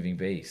 slow-moving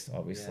beast,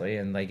 obviously,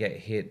 and they get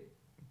hit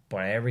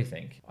by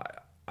everything.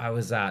 I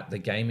was at the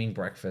gaming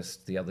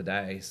breakfast the other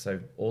day, so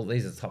all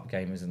these are top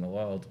gamers in the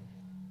world,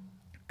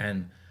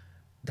 and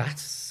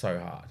that's so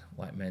hard,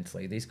 like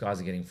mentally. These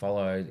guys are getting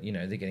followed,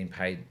 they're getting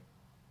paid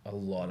a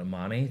lot of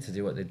money to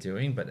do what they're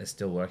doing, but they're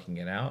still working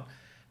it out,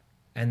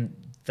 and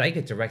they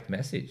get direct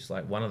message.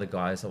 Like one of the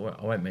guys, I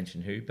won't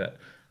mention who, but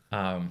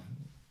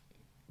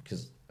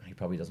because he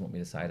probably doesn't want me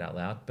to say it out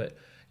loud, but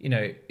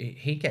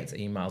he gets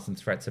emails and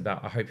threats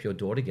about, I hope your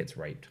daughter gets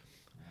raped,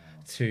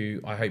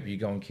 to I hope you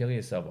go and kill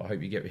yourself, I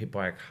hope you get hit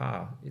by a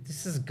car.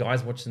 This is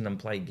guys watching them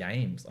play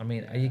games. I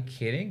mean, are you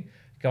kidding?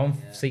 Go and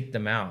seek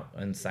them out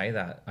and say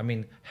that. I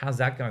mean, how's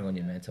that going on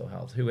your mental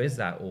health? Who is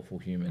that awful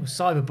human? Well,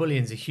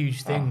 cyberbullying's a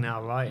huge thing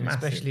now, right? And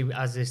especially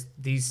as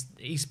these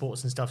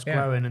esports and stuff's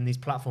growing and these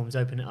platforms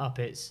open it up,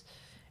 it's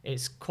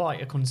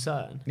quite a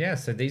concern. Yeah,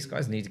 so these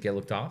guys need to get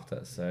looked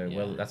after.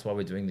 So that's why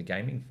we're doing the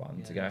gaming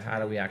fund, to go, how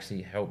do we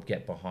actually help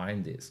get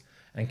behind this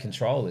and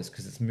control this?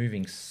 Because it's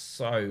moving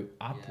so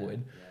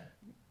upward.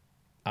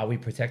 Are we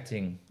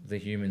protecting the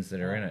humans that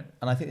are in it?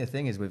 And I think the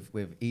thing is with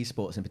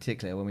esports in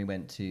particular, when we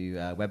went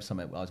to Web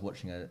Summit, I was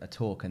watching a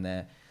talk, and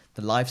the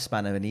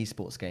lifespan of an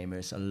esports gamer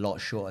is a lot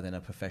shorter than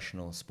a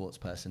professional sports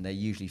person. They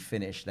usually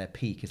finish, their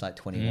peak is like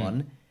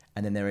 21.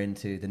 And then they're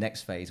into the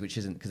next phase, which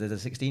isn't, because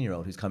there's a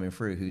 16-year-old who's coming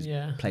through who's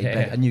played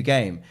a new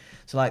game.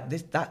 So like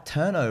that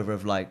turnover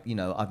of like,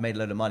 I've made a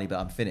load of money, but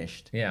I'm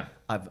finished. Yeah.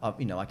 I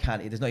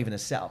can't. There's not even a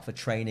setup for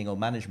training or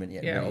management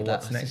yet. Yeah. Really. Or that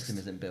what's next? System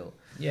isn't built.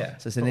 Yeah.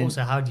 So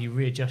also, how do you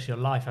readjust your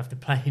life after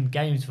playing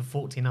games for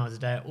 14 hours a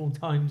day at all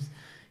times?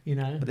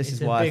 But this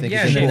is why I think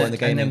it's important in the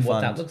gaming and then fund.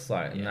 What that looks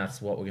like, and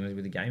that's what we're going to do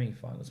with the gaming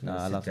fund. Let's sit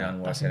down and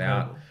work That's it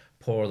incredible. out.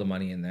 Pour all the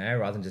money in there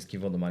rather than just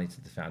give all the money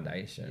to the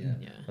foundation.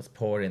 Yeah. Let's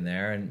pour it in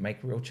there and make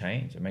real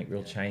change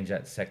change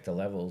at sector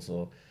levels.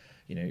 Or,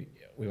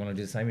 we want to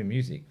do the same in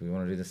music. We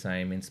want to do the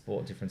same in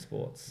sport, different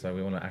sports. So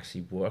we want to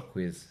actually work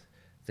with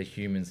the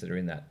humans that are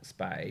in that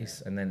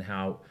space, and then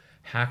how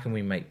can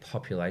we make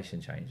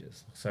population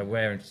changes? So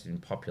we're interested in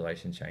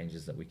population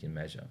changes that we can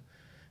measure,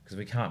 because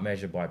we can't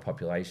measure by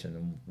population.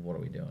 And what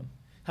are we doing?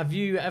 Have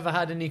you ever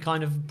had any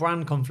kind of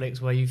brand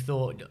conflicts where you've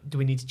thought, do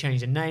we need to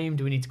change the name?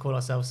 Do we need to call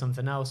ourselves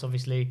something else?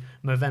 Obviously,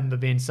 Movemeber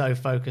being so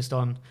focused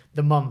on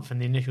the month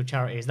and the initial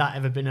charity, has that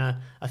ever been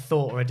a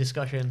thought or a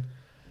discussion?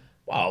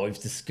 Well,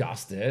 we've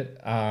discussed it,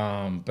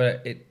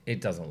 but it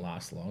doesn't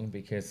last long,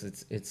 because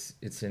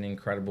it's an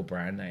incredible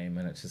brand name,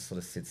 and it just sort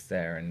of sits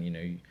there.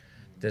 And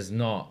there's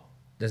not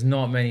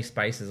many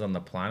spaces on the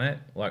planet.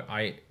 Like,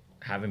 I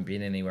haven't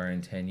been anywhere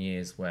in 10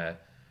 years where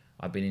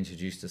I've been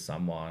introduced to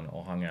someone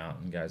or hung out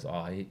and goes,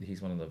 oh,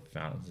 he's one of the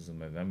founders of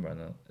Movemeber,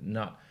 and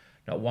not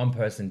one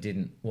person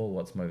didn't. Well,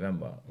 what's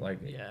Movemeber? Like,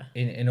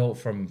 in all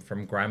from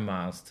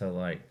grandmas to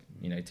like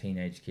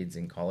teenage kids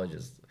in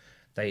colleges,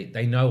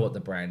 they know what the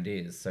brand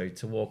is. So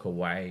to walk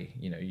away,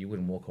 you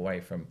wouldn't walk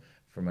away from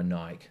a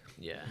Nike.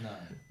 Yeah. No.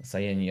 So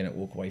you don't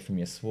walk away from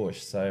your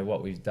swoosh. So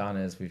what we've done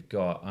is we've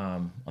got,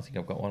 I think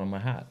I've got one on my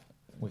hat.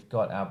 We've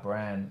got our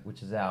brand,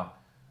 which is our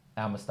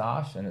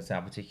moustache, and it's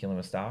our particular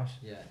moustache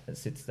that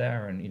sits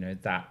there, and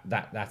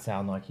that's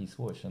our Nike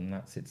swoosh, and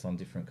that sits on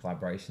different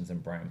collaborations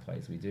and brand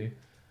plays we do.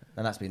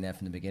 And that's been there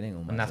from the beginning,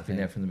 almost. And that's been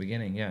there from the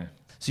beginning, yeah.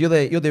 So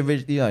you're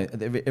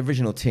the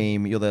original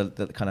team. You're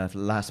the kind of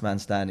last man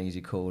standing, as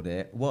you called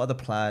it. What are the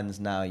plans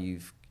now?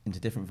 You've into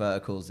different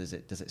verticals. Does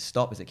it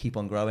stop? Does it keep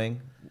on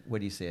growing? Where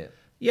do you see it?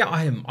 Yeah,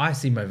 I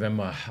see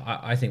Movemeber.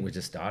 I think we're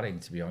just starting,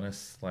 to be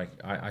honest. Like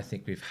I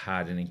think we've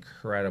had an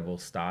incredible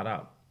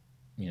startup,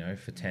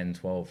 for 10,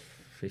 12,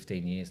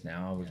 15 years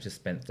now. We've just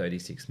spent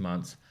 36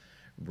 months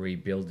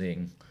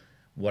rebuilding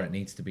what it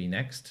needs to be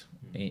next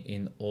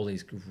in all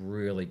these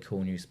really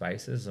cool new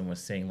spaces. And we're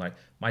seeing, like,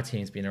 my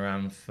team's been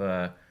around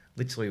for,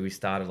 literally we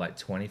started like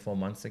 24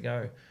 months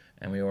ago,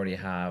 and we already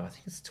have, I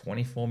think it's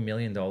 $24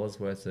 million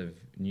worth of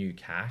new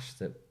cash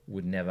that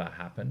would never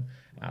happen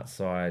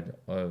outside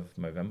of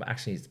Movemeber.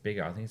 Actually, it's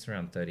bigger. I think it's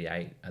around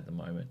 38 at the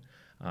moment,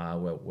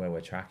 where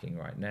we're tracking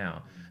right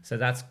now. So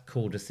that's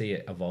cool to see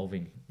it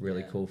evolving,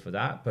 really cool for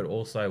that. But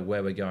also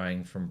where we're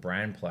going from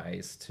brand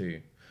plays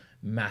to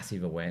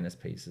massive awareness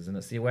pieces. And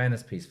it's the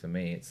awareness piece for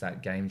me. It's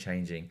that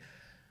game-changing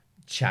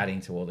chatting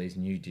to all these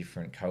new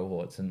different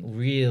cohorts and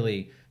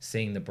really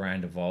seeing the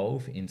brand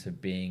evolve into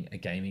being a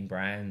gaming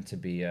brand, to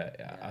be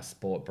a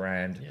sport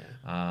brand,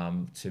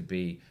 to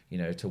be,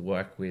 to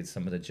work with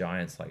some of the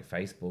giants like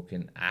Facebook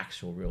and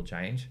actual real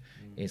change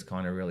is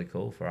kind of really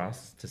cool for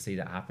us to see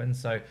that happen.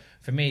 So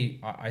for me,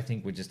 I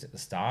think we're just at the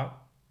start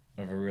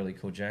of a really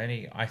cool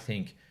journey.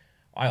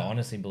 I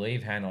honestly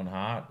believe, hand on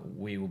heart,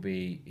 we will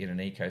be in an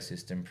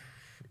ecosystem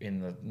in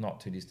the not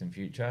too distant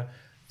future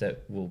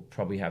that will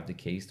probably have the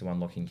keys to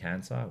unlocking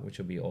cancer, which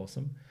will be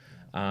awesome.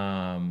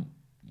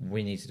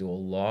 We need to do a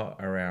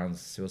lot around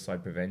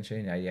suicide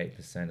prevention.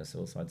 88% of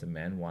suicides are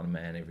men, one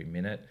man every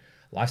minute.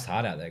 Life's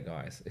hard out there,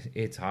 guys.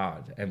 It's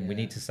hard. And we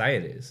need to say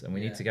it is. And we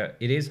need to go,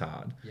 it is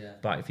hard. Yeah.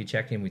 But if you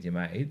check in with your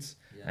mates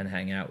and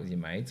hang out with your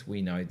mates,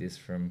 we know this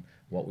from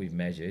what we've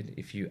measured.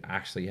 If you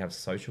actually have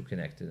social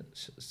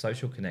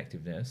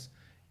connectiveness,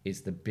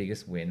 is the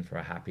biggest win for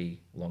a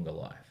happy, longer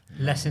life.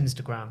 Less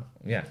Instagram.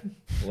 Yeah.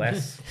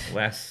 Less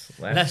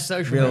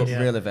social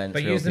media. Real events.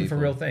 But real use them people.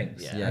 for real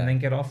things. Yeah. And then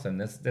get off them.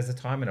 There's a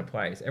time and a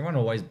place. Everyone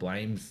always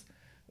blames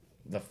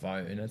the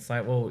phone. It's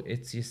like, well,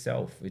 it's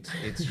yourself.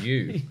 It's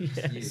you.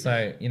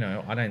 So,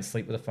 I don't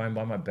sleep with a phone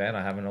by my bed.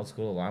 I have an old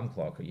school alarm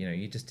clock.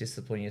 You just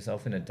discipline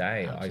yourself in a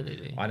day.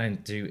 Absolutely. I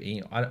don't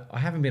do... I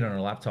haven't been on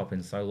a laptop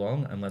in so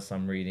long unless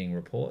I'm reading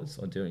reports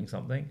or doing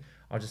something.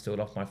 I'll just do it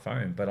off my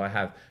phone. But I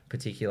have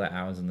particular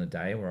hours in the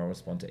day where I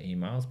respond to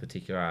emails,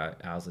 particular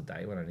hours a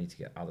day when I need to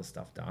get other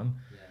stuff done.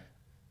 Yeah.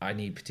 I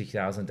need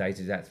particular hours in the day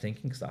to do that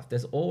thinking stuff.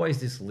 There's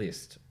always this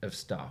list of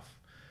stuff.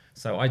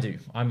 So I do.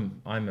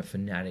 I'm a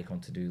fanatic on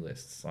to-do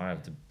lists. I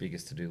have the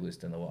biggest to-do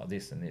list in the world,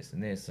 this and this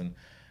and this. And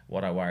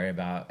what I worry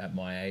about at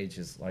my age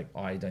is, like,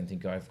 I don't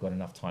think I've got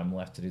enough time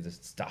left to do the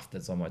stuff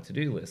that's on my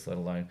to-do list, let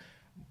alone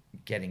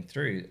getting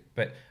through.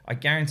 But I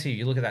guarantee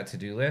you look at that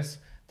to-do list,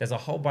 there's a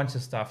whole bunch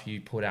of stuff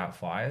you put out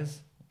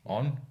fires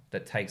on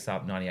that takes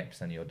up 98%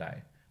 of your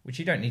day, which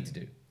you don't need to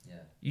do. Yeah.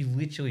 You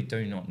literally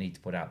do not need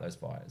to put out those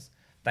fires.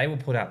 They will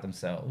put out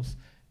themselves,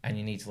 and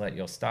you need to let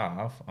your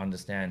staff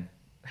understand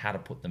how to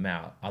put them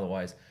out.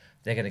 Otherwise,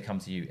 they're going to come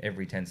to you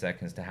every 10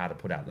 seconds to how to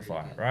put out the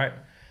fire, right?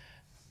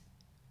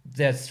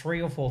 There's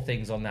 3 or 4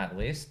 things on that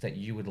list that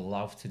you would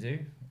love to do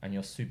and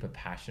you're super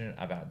passionate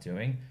about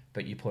doing,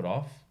 but you put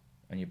off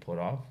and you put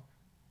off.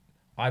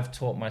 I've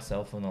taught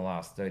myself in the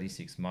last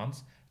 36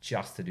 months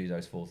just to do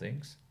those 4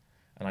 things.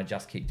 And I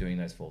just keep doing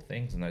those 4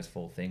 things. And those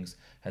 4 things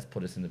has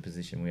put us in the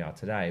position we are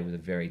today with a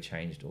very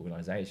changed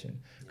organization.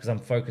 Because I'm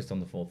focused on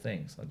the 4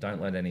 things. I don't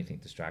let anything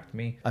distract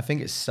me. I think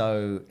it's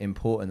so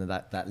important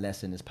that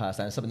lesson is passed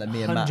down. It's something that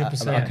me and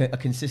Matt are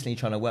consistently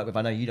trying to work with.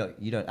 I know you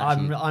don't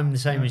actually... I'm the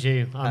same as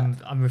you.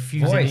 I'm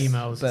refusing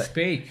emails. But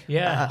speak.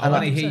 Yeah. I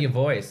want to hear your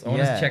voice. I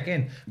want to check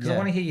in. Because I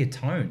want to hear your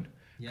tone.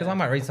 Because I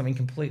might read something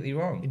completely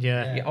wrong.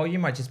 Yeah. Or you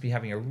might just be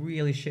having a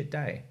really shit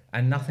day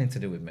and nothing to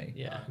do with me.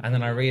 Yeah. And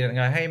then I read it and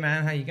go, hey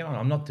man, how you going?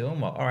 I'm not doing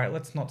well. All right,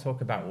 let's not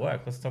talk about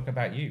work. Let's talk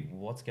about you.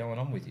 What's going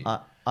on with you?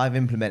 I've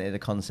implemented a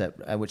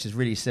concept which is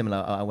really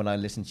similar when I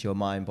listened to your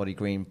Mind, Body,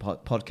 Green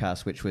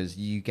podcast, which was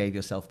you gave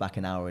yourself back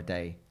an hour a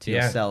day to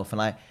yourself.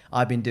 And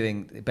I've been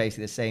doing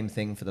basically the same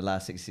thing for the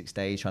last 66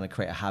 days, trying to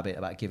create a habit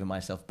about giving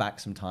myself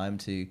back some time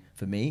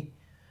for me,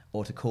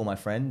 or to call my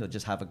friend, or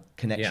just have a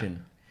connection. Yeah.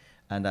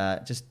 And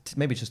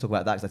maybe just talk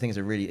about that, because I think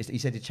you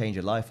said it changed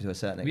your life to a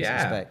certain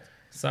aspect.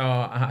 So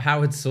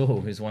Howard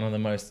Sewell, who's one of the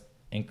most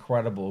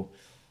incredible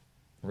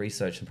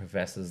research and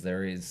professors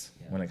there is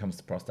when it comes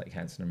to prostate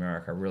cancer in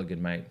America, a really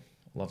good mate,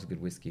 loves a good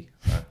whiskey,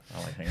 so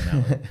I like hanging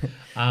out with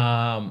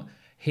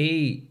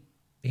him.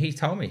 He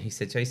told me, he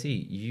said,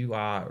 JC, you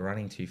are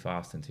running too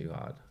fast and too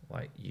hard.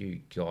 Like,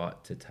 you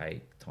got to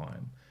take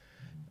time.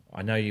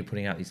 I know you're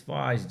putting out these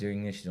fires, you're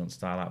doing this, you're doing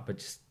style up, but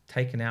just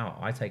take an hour.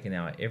 I take an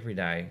hour every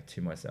day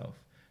to myself.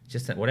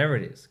 Just whatever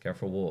it is, go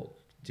for a walk,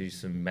 do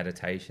some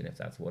meditation if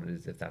that's what it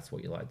is, if that's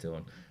what you like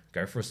doing.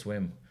 Go for a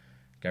swim,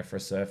 go for a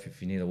surf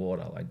if you need the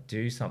water. Like,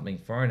 do something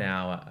for an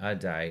hour a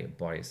day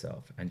by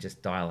yourself and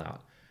just dial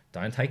out.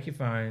 Don't take your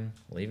phone,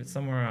 leave it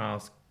somewhere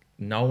else.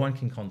 No one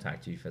can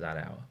contact you for that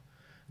hour,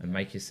 and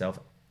make yourself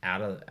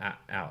out.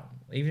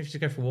 Even if you just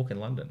go for a walk in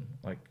London,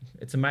 like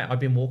it's amazing. I've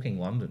been walking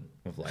London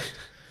of late.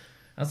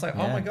 I was like,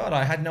 oh my God,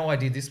 I had no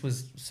idea this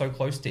was so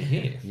close to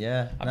here.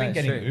 Yeah. I've been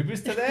getting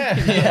Ubers to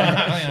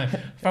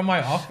there. From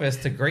my office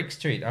to Greek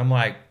Street. I'm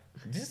like,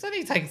 this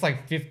only takes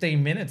like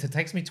 15 minutes. It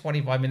takes me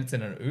 25 minutes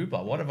in an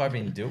Uber. What have I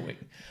been doing?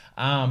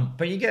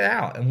 But you get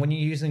out, and when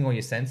you're using all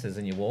your senses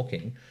and you're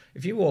walking,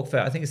 if you walk for,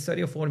 I think it's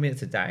 30 or 40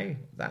 minutes a day,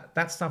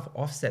 that stuff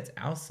offsets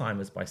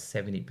Alzheimer's by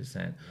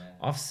 70%,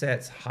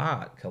 offsets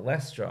heart,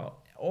 cholesterol,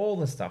 all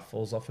the stuff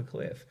falls off a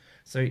cliff.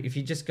 So if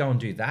you just go and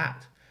do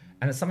that,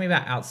 and it's something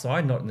about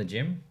outside, not in the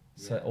gym,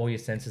 so all your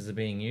senses are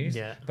being used,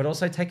 but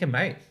also take a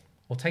mate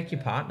or take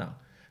your partner,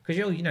 because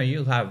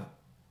you'll have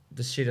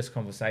the shittest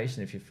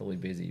conversation if you're fully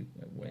busy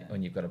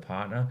when you've got a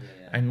partner.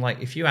 And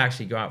like, if you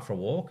actually go out for a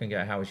walk and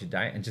go, how was your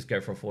day? And just go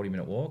for a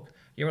 40-minute walk,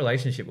 your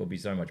relationship will be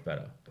so much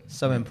better.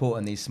 So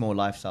important, these small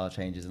lifestyle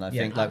changes. And I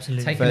think like for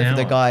Take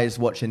the guys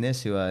watching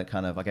this who are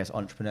kind of, I guess,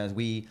 entrepreneurs,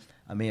 me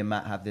and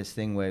Matt have this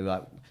thing where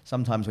like,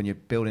 sometimes when you're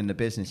building the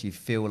business, you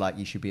feel like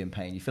you should be in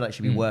pain. You feel like you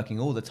should be working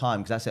all the time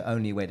because that's the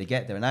only way to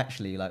get there. And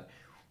actually, like,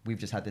 we've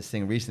just had this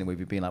thing recently where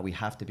we've been like, we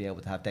have to be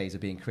able to have days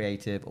of being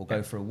creative or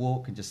go for a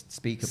walk and just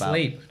speak about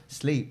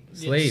sleep.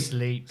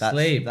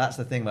 That's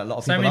the thing. But a lot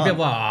of people, so many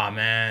people are, oh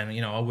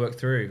man, I work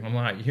through. I'm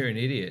like, you're an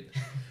idiot.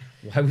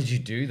 Why would you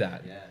do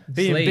that?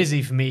 Being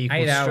busy for me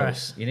equals 8 hours.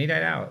 stress. You need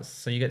 8 hours.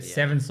 So you get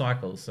 7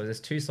 cycles. So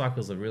there's 2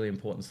 cycles of really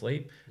important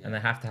sleep, and they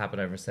have to happen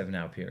over a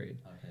 7-hour period.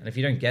 And if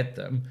you don't get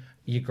them,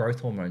 your growth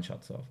hormone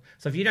shuts off.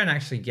 So if you don't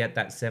actually get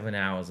that 7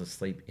 hours of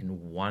sleep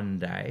in one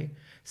day,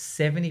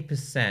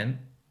 70%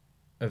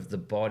 of the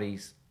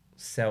body's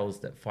cells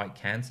that fight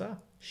cancer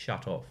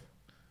shut off.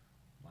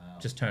 Wow.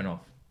 Just turn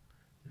off.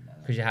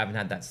 Because you haven't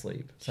had that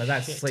sleep. So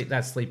that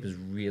sleep is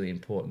really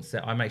important. So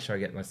I make sure I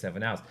get my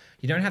 7 hours.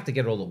 You don't have to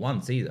get it all at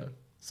once either.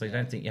 So you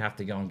don't think you have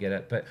to go and get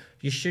it, but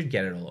you should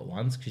get it all at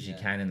once because you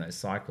can in those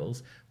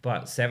cycles.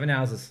 But 7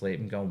 hours of sleep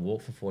and go and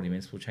walk for 40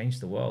 minutes will change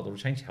the world. It'll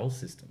change health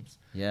systems.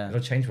 Yeah. It'll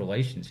change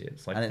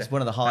relationships. Like, and it's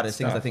one of the hardest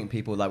things, I think,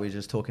 people, like we were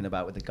just talking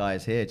about with the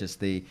guys here, just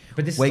the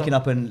waking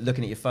up and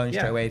looking at your phone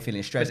straight away,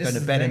 feeling stressed, going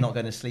to bed and not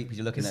going to sleep because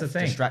you're looking at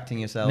distracting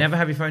yourself. Never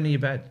have your phone in your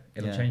bed.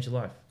 It'll change your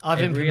life.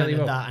 I've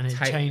implemented that and it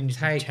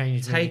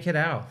changed Take it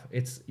out.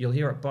 You'll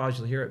hear it buzz,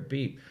 you'll hear it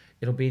beep.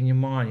 It'll be in your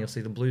mind. You'll see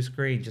the blue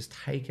screen. Just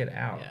take it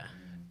out. Yeah.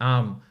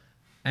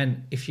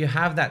 And if you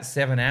have that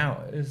 7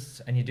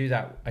 hours and you do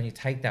that and you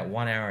take that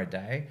 1 hour a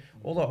day,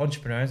 all the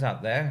entrepreneurs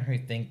out there who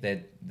think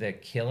they're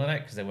killing it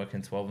because they're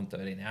working 12 and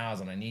 13 hours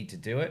and I need to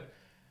do it.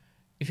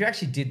 If you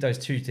actually did those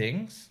 2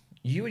 things,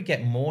 you would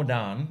get more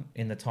done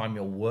in the time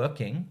you're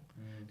working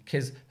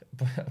because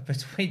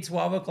between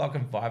 12 o'clock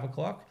and 5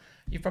 o'clock,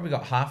 you've probably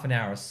got half an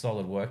hour of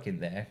solid work in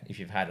there if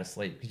you've had a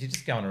sleep because you're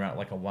just going around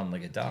like a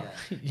one-legged duck.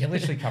 You're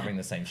literally covering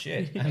the same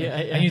shit.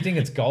 And you think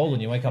it's gold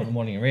and you wake up in the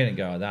morning and read it and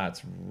go, oh,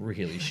 that's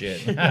really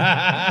shit.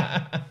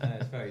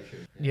 That's very true.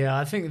 Yeah,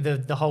 I think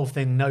the whole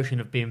notion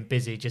of being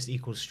busy just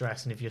equals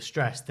stress. And if you're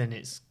stressed, then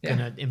it's going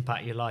to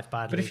impact your life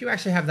badly. But if you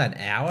actually have that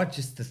hour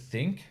just to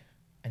think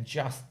and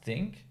just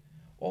think,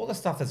 all the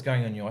stuff that's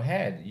going on in your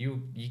head,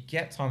 you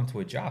get time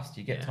to adjust.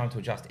 You get time to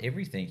adjust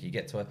everything. You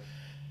get to...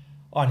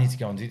 I need to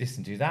go and do this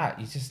and do that.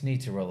 You just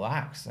need to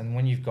relax. And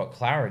when you've got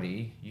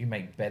clarity, you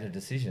make better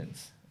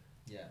decisions.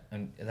 Yeah.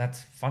 And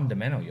that's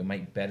fundamental. You'll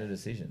make better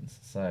decisions.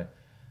 So,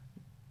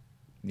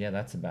 yeah,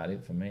 that's about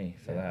it for me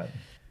for that. I'd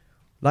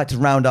like to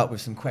round up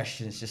with some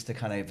questions just to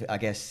kind of, I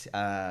guess,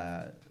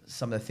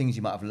 some of the things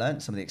you might have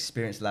learned, some of the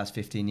experience the last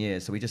 15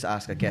 years. So we just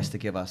ask a guest to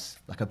give us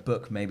like a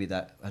book maybe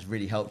that has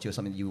really helped you or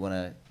something you want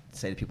to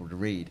say to people to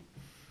read.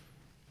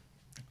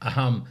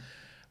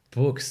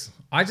 Books.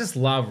 I just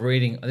love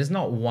reading. There's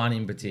not one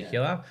in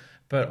particular,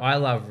 but I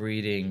love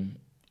reading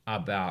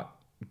about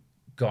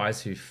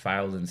guys who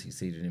failed and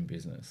succeeded in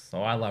business.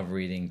 So I love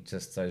reading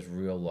just those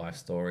real life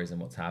stories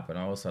and what's happened.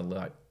 I also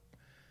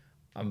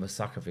I'm a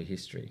sucker for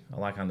history. I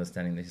like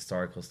understanding the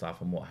historical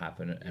stuff and what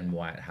happened and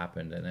why it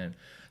happened, and then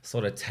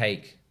sort of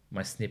take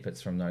my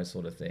snippets from those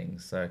sort of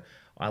things. So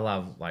I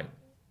love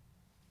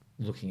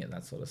looking at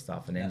that sort of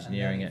stuff and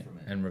engineering it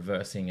and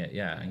reversing it.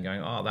 And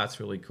going, oh, that's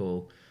really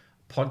cool.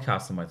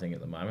 Podcasts are my thing at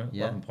the moment.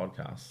 Loving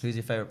podcasts. Who's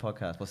your favorite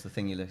podcast? What's the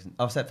thing you listen?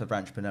 Oh, except for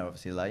Branchpreneur,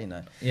 obviously,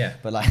 Yeah,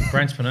 but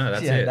Branchpreneur.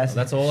 That's it.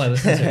 That's all I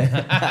listen to.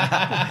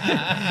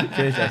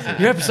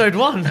 You're episode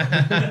 1.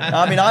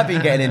 I mean, I've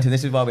been getting into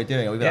this. Is why we're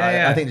doing it.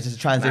 I think this is a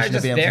transition.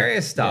 Just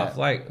various stuff.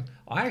 Like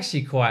I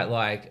actually quite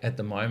like at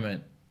the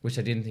moment, which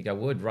I didn't think I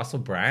would. Russell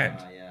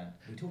Brand.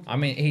 I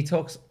mean,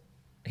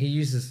 he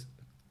uses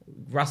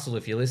Russell,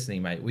 if you're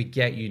listening, mate, we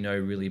get you know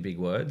really big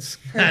words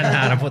and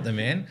how to put them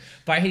in.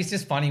 But he's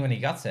just funny when he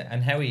gets it,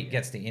 and how he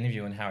gets the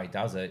interview and how he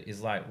does it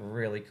is like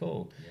really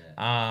cool.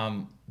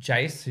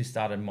 Jace, who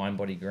started Mind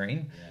Body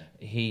Green,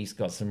 he's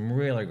got some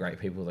really great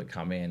people that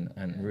come in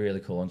and really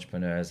cool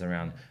entrepreneurs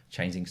around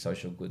changing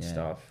social good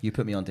stuff. You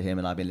put me onto him,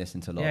 and I've been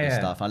listening to a lot of his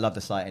stuff. I love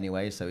the site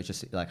anyway, so it's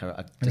just like I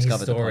and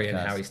discovered his story the podcast.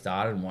 and how he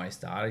started and why he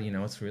started. You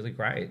know, it's really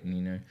great, and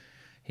you know,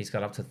 he's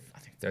got up to I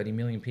think 30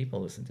 million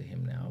people listen to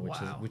him now,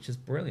 which is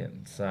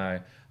brilliant. So,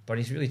 but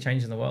he's really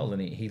changing the world,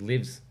 and he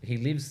lives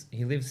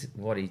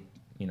what he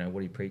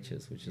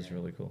preaches, which is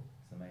really cool.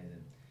 It's amazing.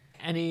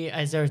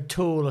 Is there a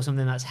tool or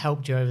something that's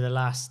helped you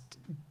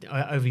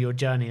over your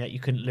journey that you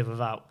couldn't live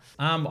without?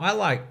 I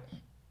like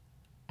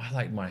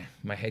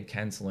my head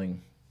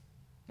cancelling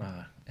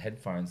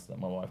headphones that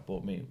my wife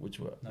bought me, which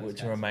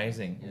were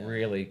amazing.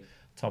 Really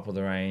top of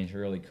the range,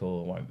 really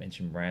cool. I won't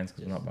mention brands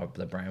because we're not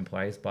the brand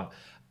plays, but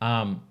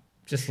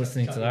just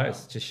listening to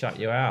those just shut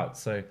you out.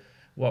 So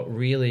what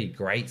really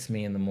grates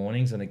me in the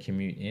mornings when I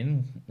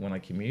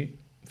commute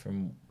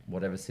from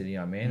whatever city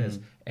I'm in is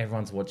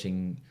everyone's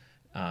watching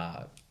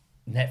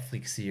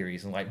Netflix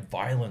series and like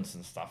violence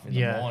and stuff in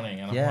the morning,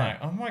 and I'm like,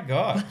 oh my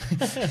god,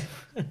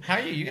 how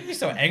are you? You're gonna be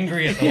so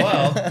angry at the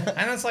world.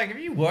 And it's like, if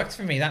you worked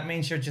for me, that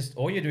means you're just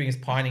all you're doing is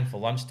pining for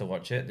lunch to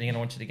watch it. Then you're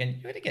gonna watch it again.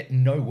 You're gonna get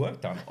no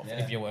work done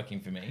if you're working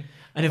for me.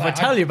 And if I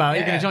tell you about it,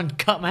 you're gonna try and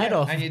cut my head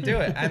off. And you do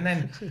it, and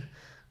then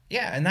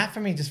and that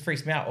for me just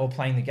freaks me out. Or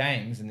playing the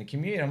games in the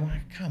commute, I'm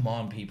like, come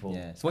on, people.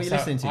 Yeah. So what you're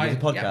listening to is a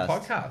podcast.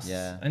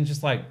 Podcasts. And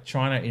just like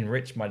trying to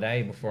enrich my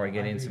day before I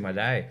get into my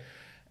day.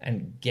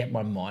 And get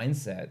my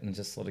mindset and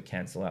just sort of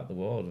cancel out the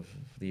world of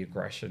the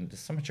aggression. There's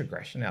so much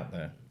aggression out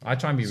there. I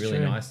try and be really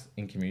nice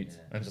in commutes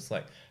and just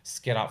like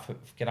get up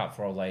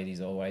for old ladies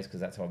always, because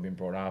that's how I've been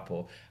brought up.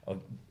 Or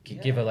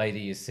give a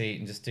lady your seat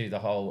and just do the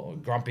whole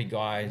grumpy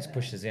guy and just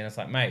pushes in. It's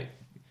like, mate,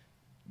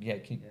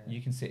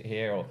 you can sit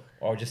here,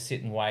 or just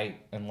sit and wait,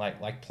 and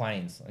like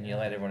planes, and you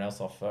let everyone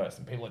else off first,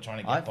 and people are trying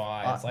to get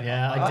by. It's like,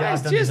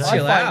 just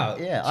chill out.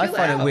 I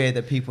find it weird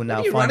that people now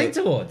what are you running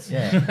towards?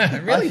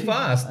 Really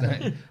fast.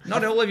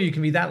 Not all of you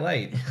can be that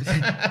late.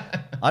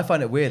 I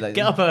find it weird. Like,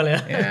 get up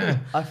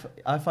earlier.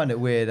 I find it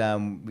weird.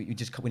 You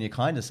just when you're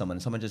kind to someone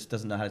just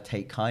doesn't know how to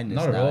take kindness.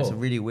 Not at all. It's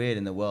really weird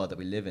in the world that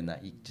we live in,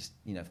 that you just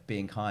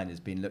being kind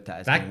is being looked at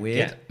as being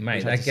weird.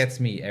 Mate, that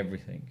gets me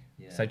everything.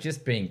 So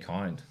just being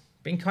kind.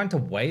 Being kind to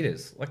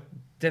waiters, like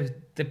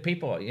the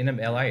people in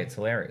LA, it's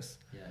hilarious.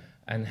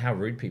 And how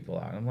rude people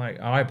are. And I'm like,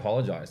 I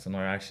apologize, and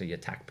I actually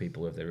attack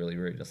people if they're really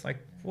rude. It's like,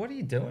 what are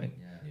you doing?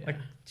 Like,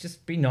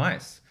 just be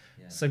nice.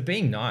 So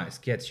being nice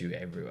gets you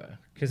everywhere,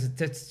 because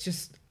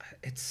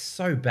it's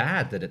so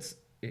bad that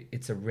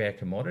it's a rare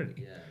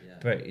commodity.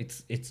 But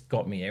it's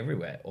got me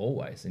everywhere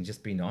always. And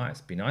just be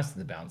nice. Be nice to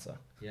the bouncer.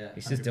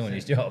 He's just 100%. Doing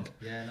his job.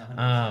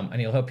 And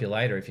he'll help you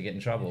later if you get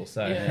in trouble.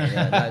 So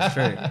that's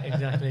true.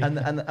 Exactly.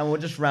 And we'll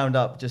just round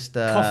up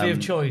coffee of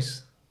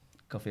choice.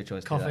 Coffee of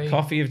choice.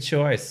 Coffee of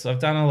choice. So I've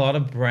done a lot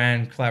of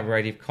brand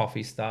collaborative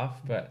coffee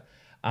stuff, but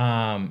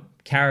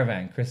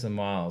Caravan, Chris and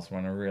Miles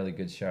run a really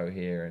good show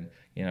here,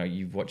 and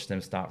you've watched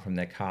them start from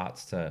their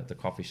carts to the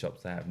coffee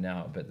shops they have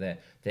now, but their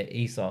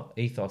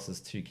ethos is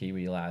two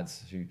Kiwi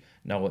lads who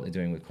know what they're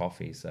doing with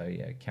coffee. So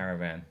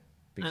Caravan,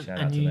 big shout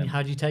out to them.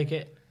 How do you take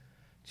it?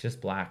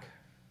 Just black.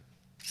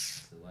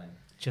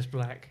 Just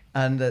black.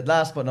 And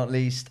last but not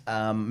least,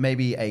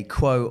 maybe a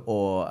quote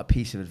or a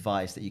piece of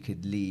advice that you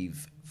could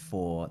leave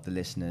for the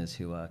listeners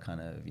who are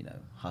kind of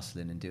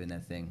hustling and doing their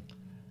thing.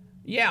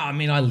 Yeah, I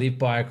mean, I live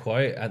by a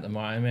quote at the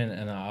moment,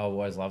 and I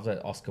always loved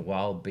it. Oscar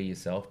Wilde, "Be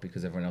yourself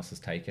because everyone else is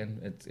taken."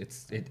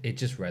 It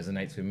just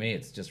resonates with me.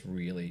 It's just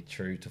really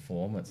true to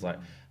form. It's like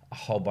a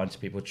whole bunch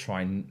of people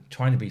trying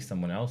to be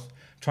someone else,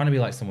 trying to be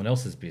like someone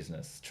else's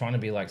business, trying to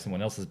be like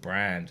someone else's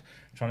brand,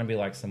 trying to be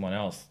like someone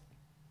else.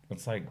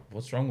 It's like,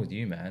 what's wrong with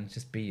you, man?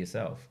 Just be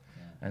yourself.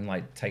 And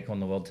like take on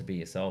the world to be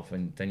yourself,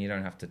 and then you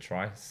don't have to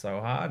try so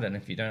hard. And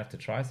if you don't have to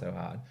try so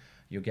hard,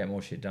 you'll get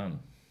more shit done.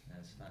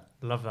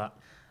 Love that.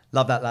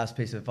 Love that last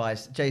piece of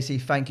advice.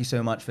 JC, thank you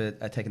so much for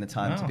taking the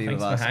time to be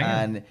with us.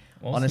 And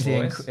awesome,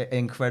 honestly,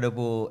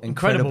 incredible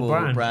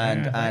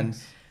brand. Yeah, and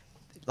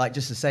like,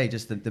 just to say,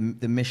 just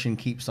the mission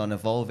keeps on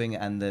evolving,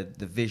 and the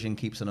vision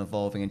keeps on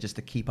evolving, and just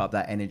to keep up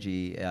that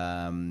energy, you're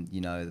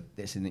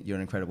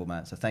an incredible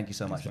man. So thank you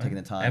so much for taking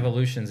the time.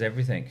 Evolution's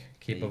everything.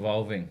 Keep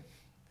evolving.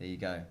 There you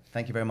go.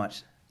 Thank you very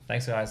much.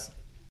 Thanks, guys.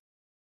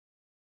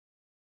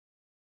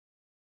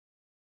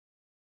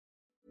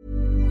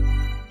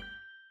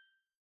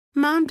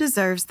 Mom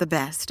deserves the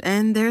best,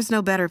 and there's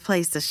no better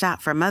place to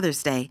shop for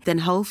Mother's Day than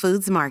Whole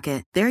Foods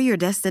Market. They're your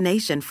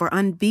destination for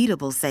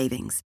unbeatable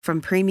savings, from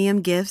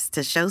premium gifts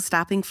to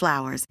show-stopping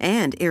flowers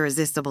and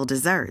irresistible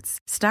desserts.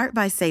 Start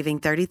by saving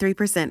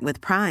 33% with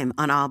Prime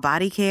on all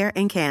body care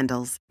and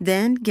candles.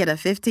 Then get a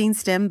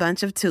 15-stem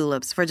bunch of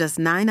tulips for just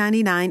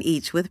 $9.99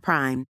 each with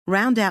Prime.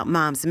 Round out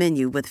Mom's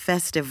menu with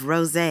festive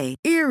rosé,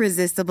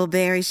 irresistible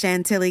berry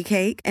chantilly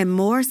cake, and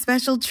more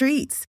special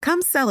treats.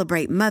 Come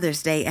celebrate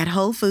Mother's Day at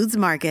Whole Foods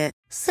Market.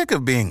 Sick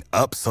of being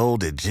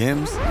upsold at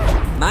gyms?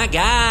 My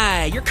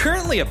guy, you're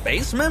currently a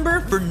base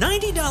member? For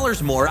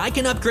 $90 more, I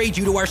can upgrade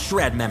you to our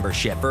Shred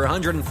membership. For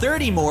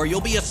 $130 more,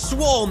 you'll be a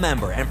Swole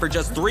member. And for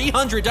just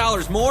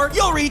 $300 more,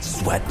 you'll reach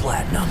Sweat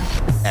Platinum.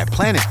 At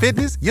Planet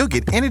Fitness, you'll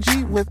get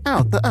energy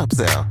without the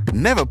upsell.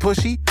 Never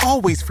pushy,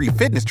 always free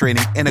fitness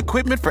training and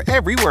equipment for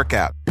every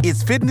workout.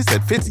 It's fitness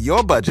that fits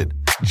your budget.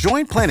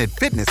 Join Planet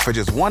Fitness for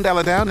just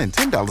 $1 down and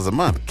 $10 a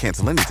month.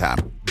 Cancel anytime.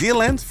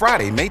 Deal ends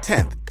Friday, May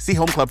 10th. See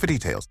Home Club for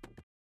details.